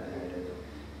outside of that narrative.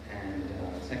 And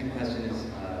the second question is,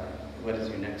 what is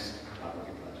your next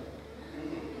photography project?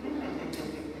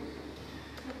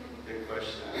 Good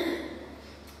question.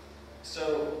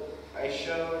 So I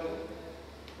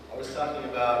was talking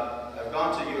about, I've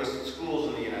gone to U.S. schools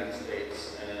in the United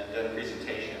States and done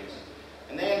presentations.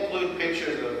 And they include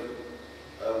pictures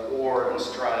of war and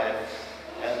strife.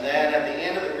 And then at the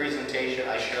end of the presentation,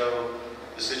 I show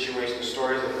the situation, the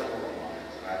stories of the emerald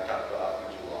mines. And I talk about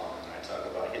Magellan, and I talk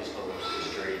about his hopes,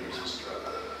 his dreams, his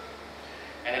struggle.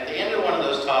 And at the end of one of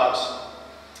those talks,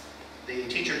 the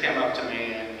teacher came up to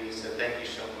me and he said, thank you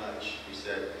so much. He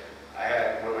said,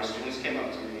 one of my students came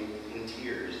up to me in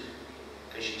tears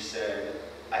because she said,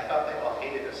 I thought they all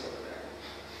hated us over there.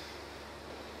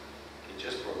 It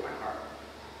just broke my heart.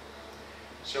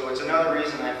 So it's another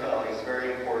reason I felt like it's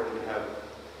very important to have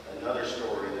another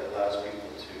story that allows people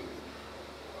to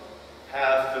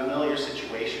have familiar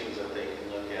situations that they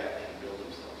can look at and build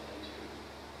themselves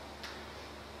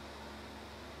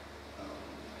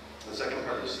into. The second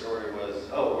part of the story was,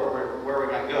 where we're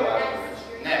going to go afterwards.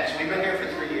 Next, we've been here for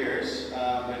 3 years.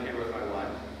 I've been here with my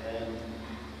wife, and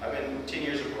I've been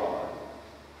 18 years abroad,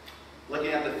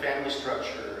 looking at the family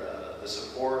structure, the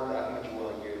support that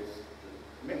Ahmadiyya gives,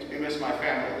 it makes me miss my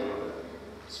family a little bit.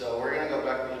 So we're going to go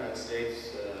back to the United States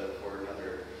for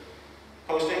another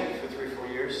posting for 3 or 4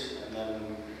 years, and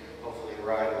then hopefully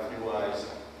ride with new eyes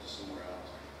to somewhere else.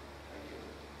 Thank you.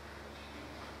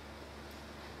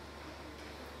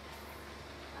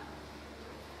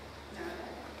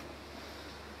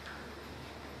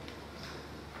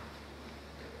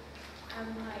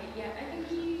 Hi. Yeah, I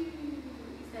think you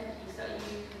said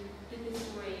you did this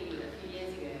story a few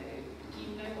years ago. Do you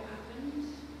know what happened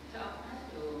to Ahmed,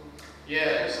 or?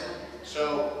 Yes.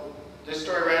 So this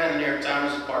story ran in the New York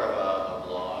Times as part of a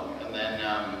blog, and then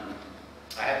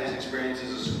I had these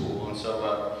experiences at school, and so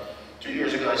about 2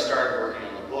 years ago I started working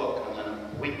on the book, and then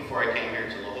a week before I came here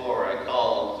to Lahore, I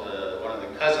called one of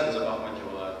the cousins of Ahmed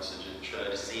Jawad to try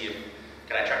to see if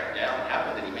could I track him down. What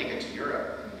happened? Did he make it to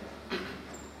Europe?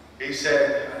 He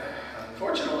said,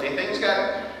 unfortunately, things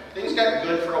got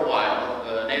good for a while.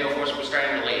 The NATO force was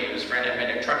starting to leave. His friend had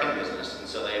made a trucking business, and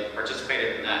so they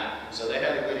participated in that. So they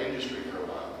had a good industry for a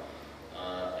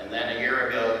while. And then a year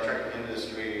ago, the trucking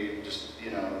industry just,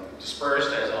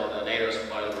 dispersed as all the NATO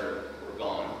supplies were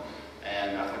gone.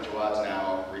 And Ahmed Jawad's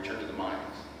now returned to the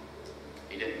mines.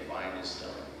 He didn't find his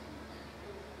stone.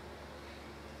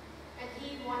 And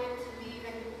he wanted to leave,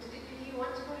 and did he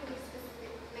want to go to any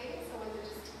specific place, or was it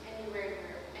just anywhere in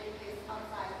Europe, any place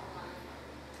outside of Afghanistan?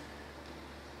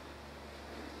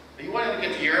 He wanted to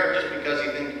get to Europe just because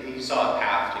he saw a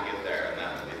path to get there, and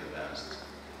that would be the best.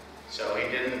 So he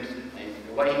didn't.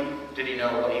 Did he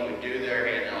know what he would do there?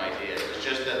 He had no idea. It was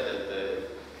just that the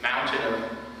mountain of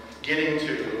getting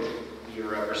to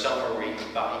Europe, or somewhere where he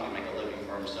thought he could make a living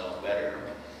for himself better,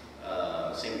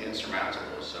 seemed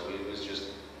insurmountable. So he was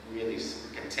just really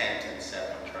content and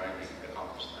set on trying to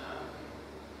accomplish that.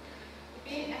 I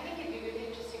think it'd be really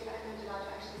interesting for Ahmed Jawad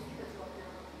to actually see this book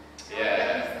now.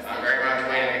 Yeah, I'm very much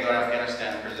waiting to go to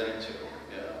Afghanistan and present it to him.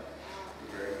 Yeah,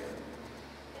 very good.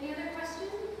 Any other questions?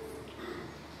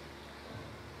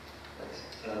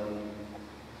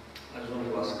 I just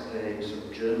wanted to ask a sort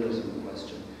of journalism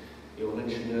question. You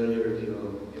mentioned earlier of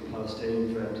your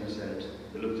Palestinian friend who said,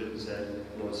 they looked at it and said,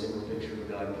 not a single picture of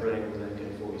a guy praying with an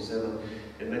AK-47.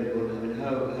 It made me wonder,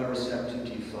 how receptive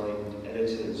do you find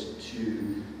editors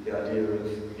to the idea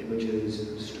of images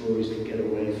and stories that get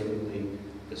away from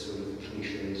the sort of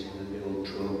cliches and the old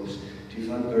tropes? Do you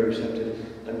find it very receptive?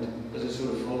 And as a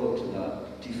sort of follow-up to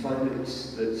that, do you find that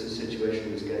it's a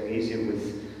situation that's getting easier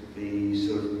with the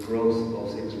sort of growth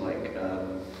of things like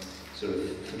sort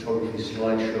of photography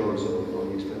slideshows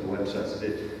on newspaper websites? Is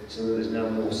it so that there's now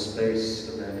more space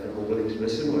and they're kind of more willing to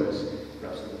listen, whereas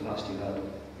perhaps in the past you had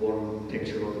one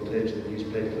picture on the page of the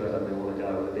newspaper and they want a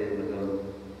guy with a beard and a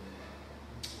gun?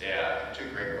 Yeah, two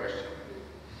great questions.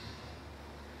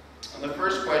 On the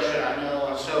first question, I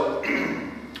know, so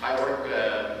I work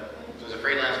as a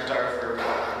freelance photographer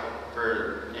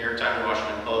for New York Times,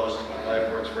 Washington Post. My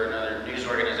wife works for another news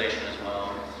organization as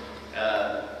well.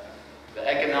 The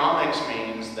economics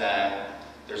means that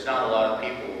there's not a lot of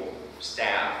people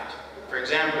staffed. For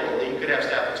example, you could have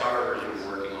staff photographers who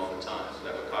are working all the time, so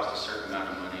that would cost a certain amount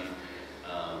of money.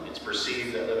 It's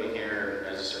perceived that living here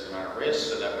has a certain amount of risk,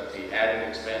 so that would be added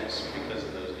expense because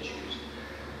of those issues.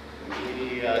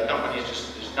 Media companies,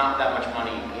 there's not that much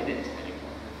money in it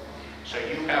anymore. So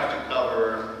you have to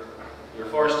cover, you're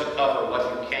forced to cover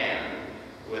what you can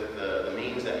with the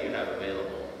means that you have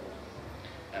available.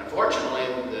 And unfortunately,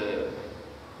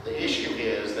 the issue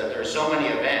is that there are so many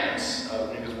events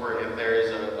of news where if there is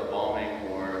a bombing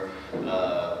or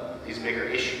these bigger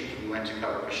issues. We went to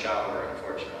cover Becherer,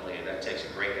 unfortunately, and that takes a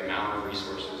great amount of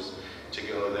resources to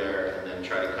go there and then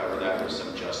try to cover that with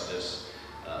some justice.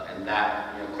 And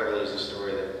that, clearly is a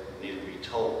story that needs to be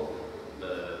told.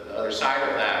 The other side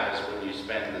of that is when you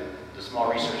spend the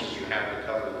small resources you have to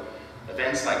cover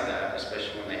events like that,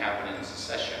 especially when they happen in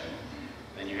succession,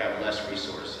 then you have less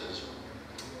resources.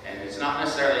 And it's not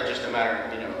necessarily just a matter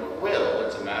of will,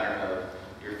 it's a matter of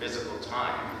your physical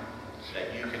time,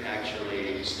 that you can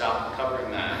actually stop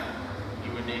covering that.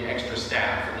 You would need extra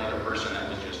staff, another person that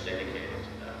was just dedicated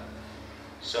to that.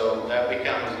 So that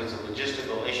becomes, it's a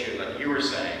logistical issue, like you were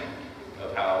saying,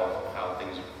 of how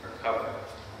things are covered.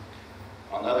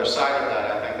 On the other side of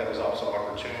that, I think that was also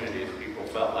opportunity if people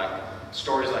felt like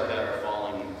stories like that are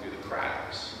falling through the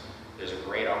cracks. There's a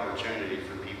great opportunity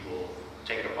for people to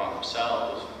take it upon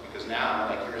themselves, because now,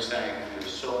 like you were saying,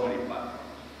 there's so many platforms.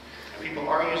 And people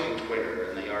are using Twitter,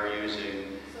 and they are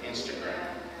using Instagram.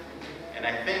 And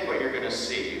I think what you're going to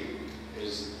see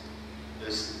is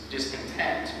this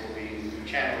discontent will be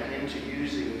channeled into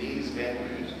using these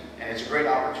venues, and it's a great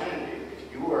opportunity.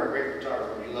 If you you are a great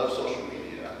photographer, you love social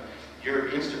media, your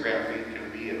Instagram feed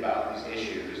can be about these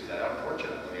issues that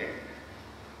unfortunately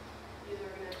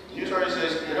news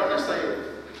organizations, they don't necessarily,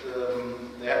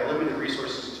 they have limited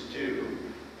resources to do,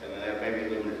 and they have maybe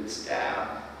limited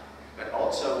staff, but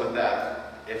also with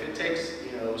that, if it takes,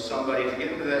 you know, somebody to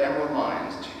get into the Emerald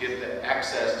Mines, to get the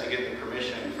access, to get the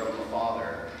permission from the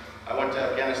father. I went to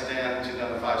Afghanistan in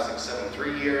 2005, 6, 7,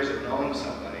 3 years of knowing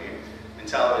somebody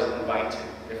until I was invited.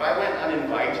 If I went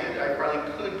uninvited, I probably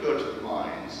could go to the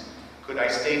mines. Could I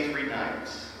stay 3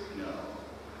 nights? No.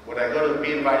 Would I go to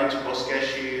be invited to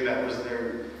Boskeshi? That was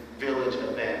their village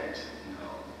event. No.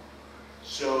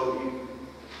 So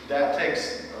that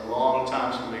takes a long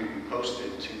time for me to be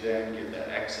posted to then get that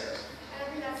access. And I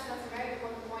think that's a very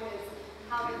important point is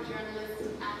how the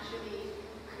journalist actually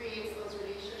creates those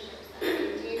relationships and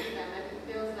maintains them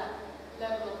and builds that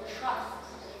level of trust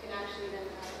that you can actually then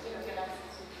get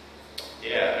access to.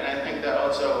 Yeah, and I think that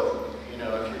also, you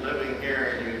know, if you're living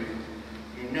here and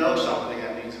you know something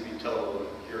that needs to be told,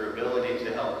 your ability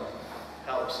to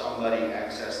help somebody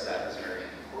access that is very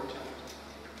important.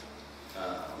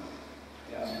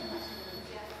 Yeah.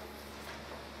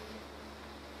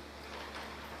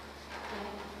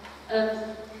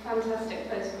 Fantastic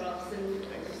photographs, and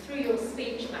through your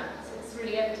speech, Matt, it's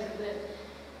really evident that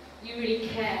you really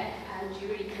care and you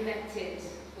really connected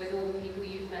with all the people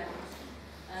you've met.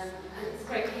 And it's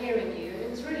great hearing you.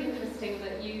 And it's really interesting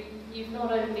that you've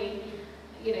not only,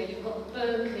 you know, you've got the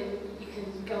book and you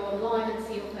can go online and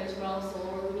see your photographs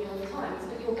or on the New York Times,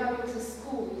 but you're going to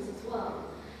schools as well.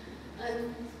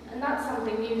 And that's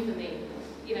something new for me,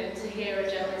 you know, to hear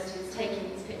a journalist who's taking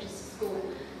these pictures to school.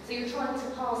 So you're trying to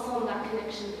pass on that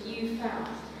connection that you found.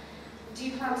 Do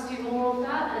you plan to do more of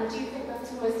that? And do you think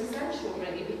that's almost essential,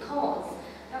 really, because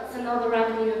that's another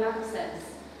avenue of access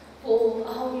for a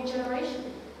whole new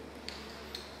generation?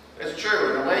 It's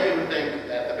true. In a way, you would think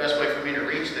that the best way for me to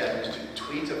reach them is to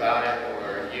tweet about it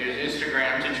or use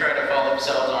Instagram to try to follow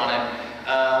themselves on it.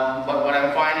 But what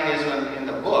I'm finding is in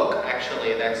the book,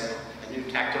 actually, that's a new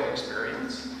tactile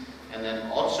experience. And then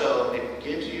also, it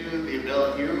gives you the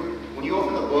ability, when you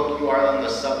open the book, you are on the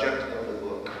subject of the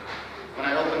book. When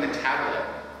I open the tablet,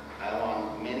 I'm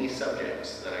on many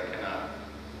subjects that I cannot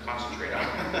concentrate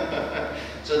on.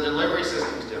 So the delivery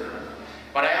system is different.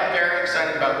 But I am very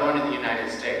excited about going to the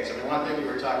United States. I mean, one thing we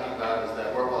were talking about is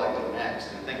that where will I go next?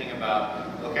 And thinking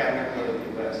about, okay, I'm going to go to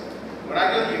the U.S. When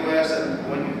I go to the U.S.,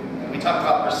 and we talk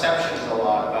about perceptions a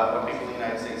lot, about what people in the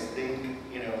United States think,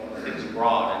 you know, things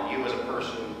abroad, and you as a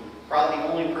person, probably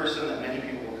the only person that many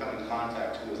people will come in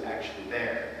contact who was actually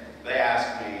there. They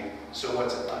ask me, so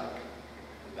what's it like?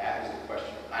 That is the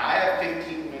question. I have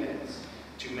 15 minutes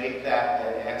to make that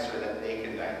an answer that they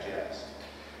can digest.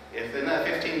 If in that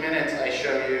 15 minutes I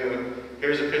show you,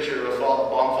 here's a picture of a bomb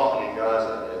falling in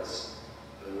Gaza, it's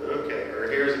okay. Or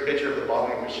here's a picture of the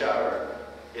bombing of Becherer,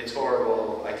 it's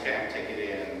horrible, I can't take it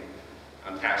in,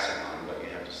 I'm passing on what you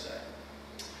have to say.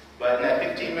 But in that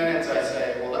 15 minutes I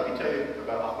say, well, let me tell you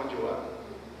about Ahmed Jawad.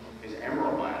 He's an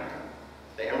emerald miner.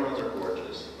 The emeralds are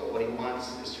gorgeous, but what he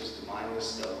wants is just to mine this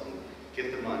stone,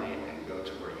 get the money, and go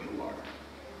to where you are.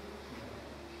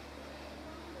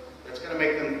 That's going to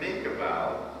make them think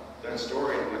about that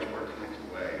story in a much more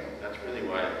connected way. That's really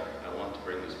why I want to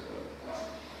bring this book.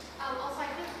 Also, I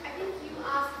think you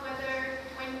asked whether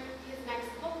when his next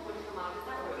book would come out. Is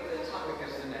that what you're talking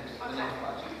about? The next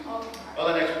project.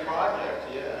 Oh, the next project,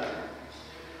 yeah.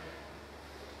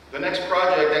 The next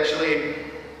project, actually,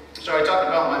 so I talked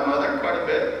about my mother quite a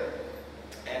bit.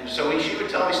 And so she would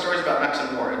tell me stories about Max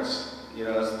and Moritz. You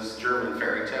know, it's this German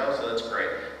fairy tale, so that's great.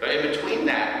 But in between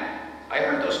that, I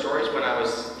heard those stories when I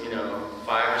was,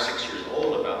 5 or 6 years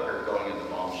old about her going in the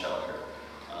bomb shelter,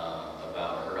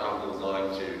 about her uncle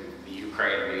going to the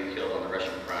Ukraine and being killed on the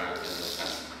Russian front.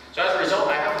 So as a result,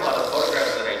 I have a lot of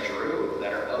photographs that I drew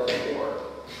that are of the war.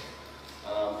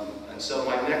 And so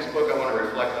my next book, I want to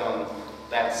reflect on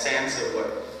that sense of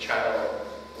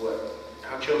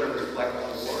how children reflect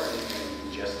on the war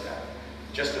and just that.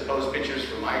 Just to post pictures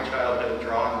from my childhood,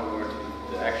 drawing the war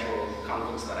to the actual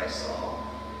conflicts that I saw.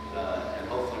 And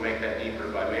hopefully make that deeper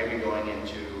by maybe going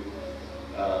into,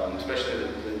 especially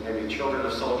maybe children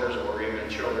of soldiers or even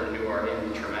children who are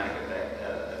in traumatic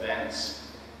events.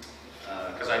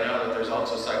 Because I know that there's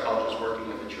also psychologists working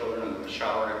with the children of the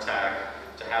shower attack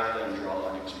to have them draw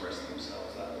and express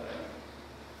themselves that way.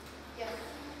 Yes.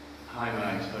 Hi,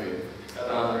 Max. How are you?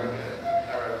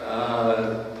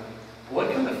 Hello.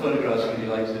 What kind of photographs would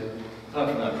you like to, apart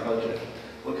from that project,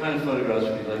 what kind of photographs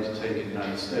would you like to take in the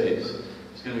United States?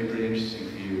 It's going to be pretty interesting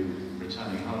for you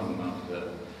returning home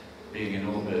after being in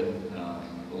orbit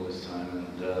all this time.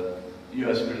 And the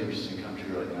US is a pretty interesting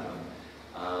country right now.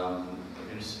 I'm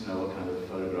interested to know what kind of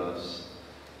photographs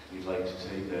you'd like to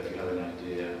take there, if you have an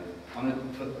idea.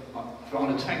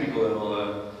 On a technical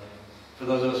level, for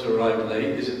those of us who arrived late,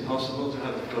 is it possible to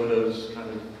have the photos kind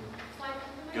of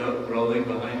go rolling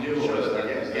behind you? Sure, or is that,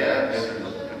 yes.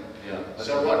 Yeah.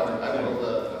 So what, I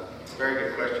will, very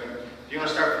good question. Do you want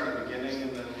to start from the beginning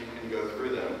and then you can go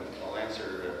through them? I'll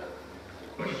answer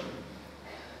the question.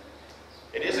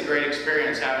 It is a great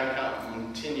experience having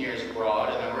come 10 years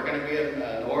abroad, and then we're going to be in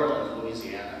New Orleans,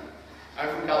 Louisiana. I'm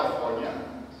from California,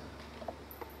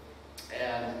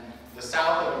 and the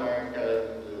South of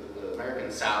America, the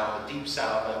American South, the Deep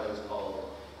South as it's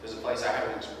called, is a place I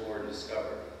haven't explored and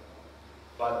discovered.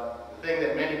 But the thing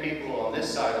that many people on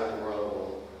this side of the world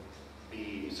will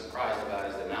be surprised about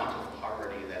is the amount of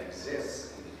poverty that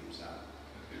exists in the Deep South.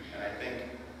 And I think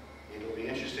it'll be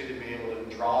interesting to be able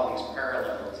to draw these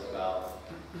parallels about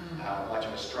how much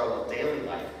of a struggle daily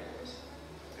life is.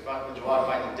 If Jawad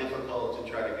finds it difficult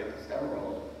to try to get this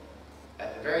emerald,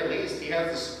 at the very least, he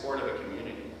has the support of a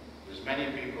community. There's many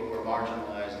people who are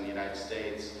marginalized in the United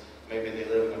States. Maybe they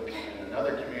live in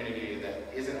another community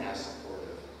that isn't as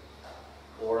supportive,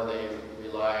 or they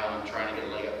rely on trying to get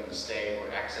a leg up in the state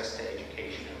or access to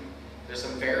education. There's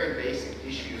some very basic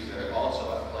issues that are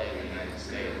also at play in the United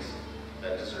States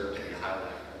that deserve to be highlighted.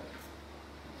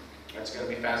 It's going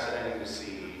to be fascinating to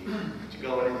see, to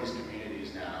go into these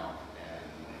communities now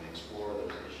and explore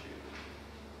those issues.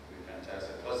 It'll be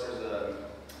fantastic. Plus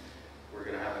we're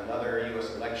going to have another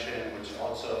U.S. election, which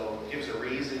also gives a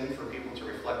reason for people to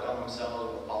reflect on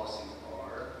themselves, what policies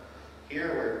are.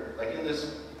 Here, we're like in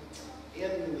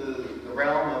the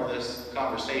realm of this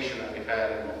conversation that we've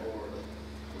had before.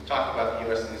 We've talked about the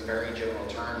U.S. in these very general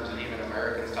terms, and even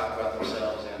Americans talk about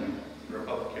themselves in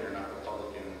Republican or not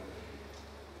Republican.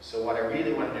 So what I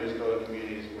really want to do is go to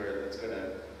communities where it's going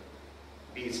to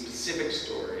be specific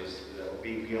stories that will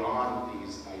be beyond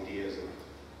these ideas of,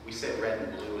 we say red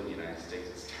and blue in the United States.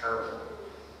 It's terrible,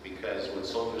 because when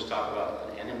soldiers talk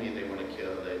about an enemy they want to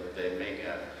kill, they make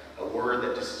a word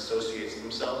that disassociates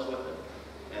themselves with it.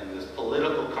 And this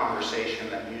political conversation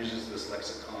that uses this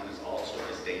lexicon is also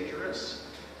as dangerous.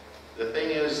 The thing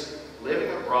is,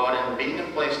 living abroad and being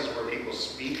in places where people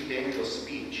speak dangerous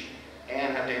speech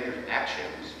and have dangerous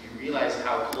actions, you realize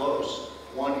how close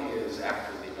one is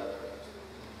after the other.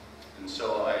 And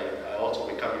so I also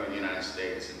be coming to the United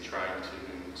States and trying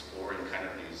to explore kind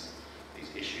of these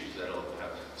issues that will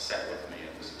have set with me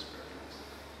at this experience.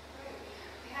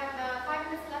 We have 5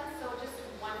 minutes left, so just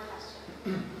one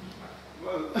question.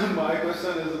 Well, my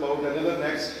question is about another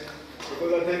next,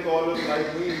 because I think all of,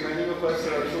 like me, many of us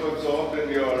are so absorbed in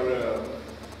your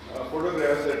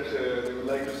photographs that we would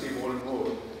like to see more and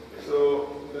more.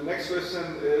 So the next question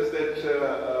is that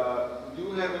do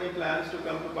you have any plans to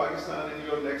come to Pakistan in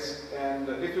your next, and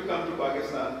if you come to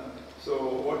Pakistan, so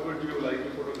what would you like to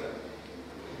photograph?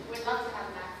 We'd love to have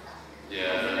Max back.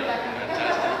 Yeah,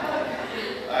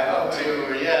 fantastic. I hope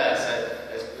to, yes.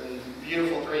 It's been a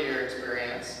beautiful 3-year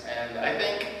experience, and I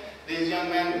think these young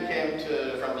men who came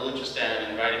from Balochistan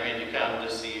invited me to come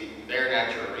to see their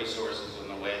natural resources and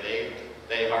the way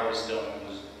they harvest stones.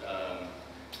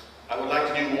 I would like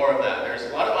to do more of that. There's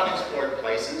a lot of unexplored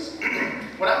places.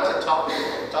 When I was at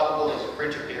Topical is a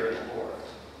printer here in Lahore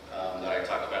that I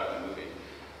talked about in the movie.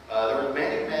 There were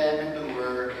many men who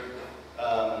were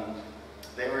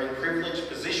they were in privileged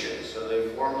positions, so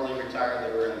they formally retired,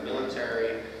 they were in the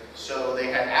military, so they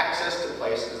had access to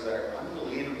places that are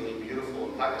unbelievably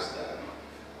beautiful in Pakistan.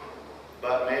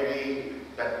 But as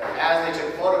they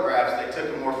took photographs, they took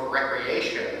them more for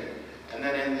recreation, and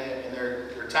then in their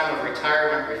time of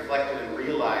retirement reflected and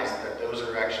realized that those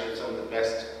are actually some of the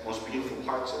best, most beautiful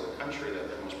parts of the country that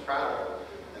they're most proud of,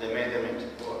 and they made them into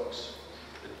books.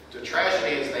 The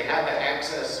tragedy is they had the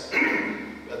access,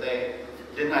 but they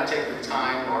did not take the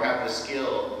time or have the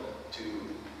skill to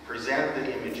present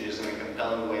the images in a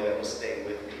compelling way that will stay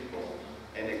with people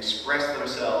and express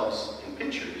themselves in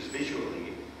pictures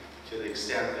visually to the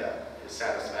extent that is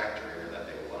satisfactory or that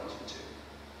they wanted to.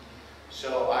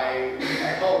 So I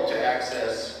hope to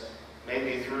access,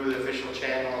 maybe through the official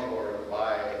channel or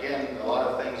by, again, a lot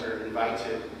of things are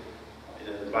invited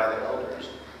by the elders,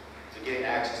 to gain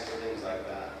access to things like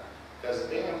that. Because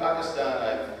being in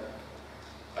Pakistan,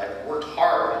 I've worked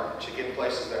hard to get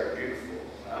places that are beautiful.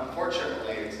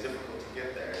 Unfortunately, it's difficult to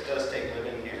get there. It does take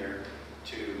living here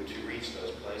to reach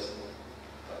those places.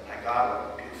 But my God,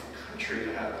 what a beautiful country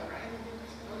to have, right?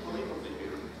 It's unbelievably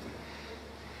beautiful.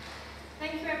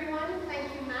 Thank you, everyone.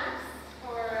 Thank you, Max,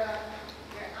 for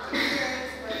your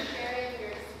answers, for sharing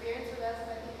your experience with us.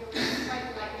 I think it was quite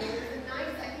enlightening. It was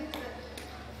I think it was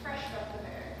a fresh breath of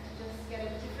air to just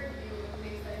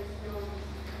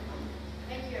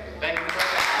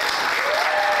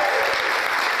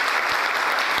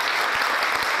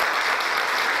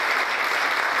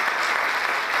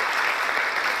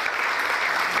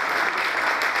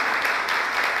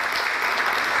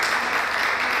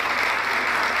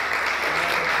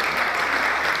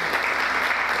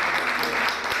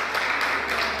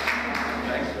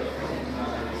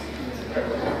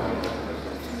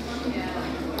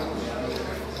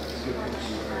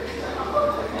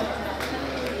Right.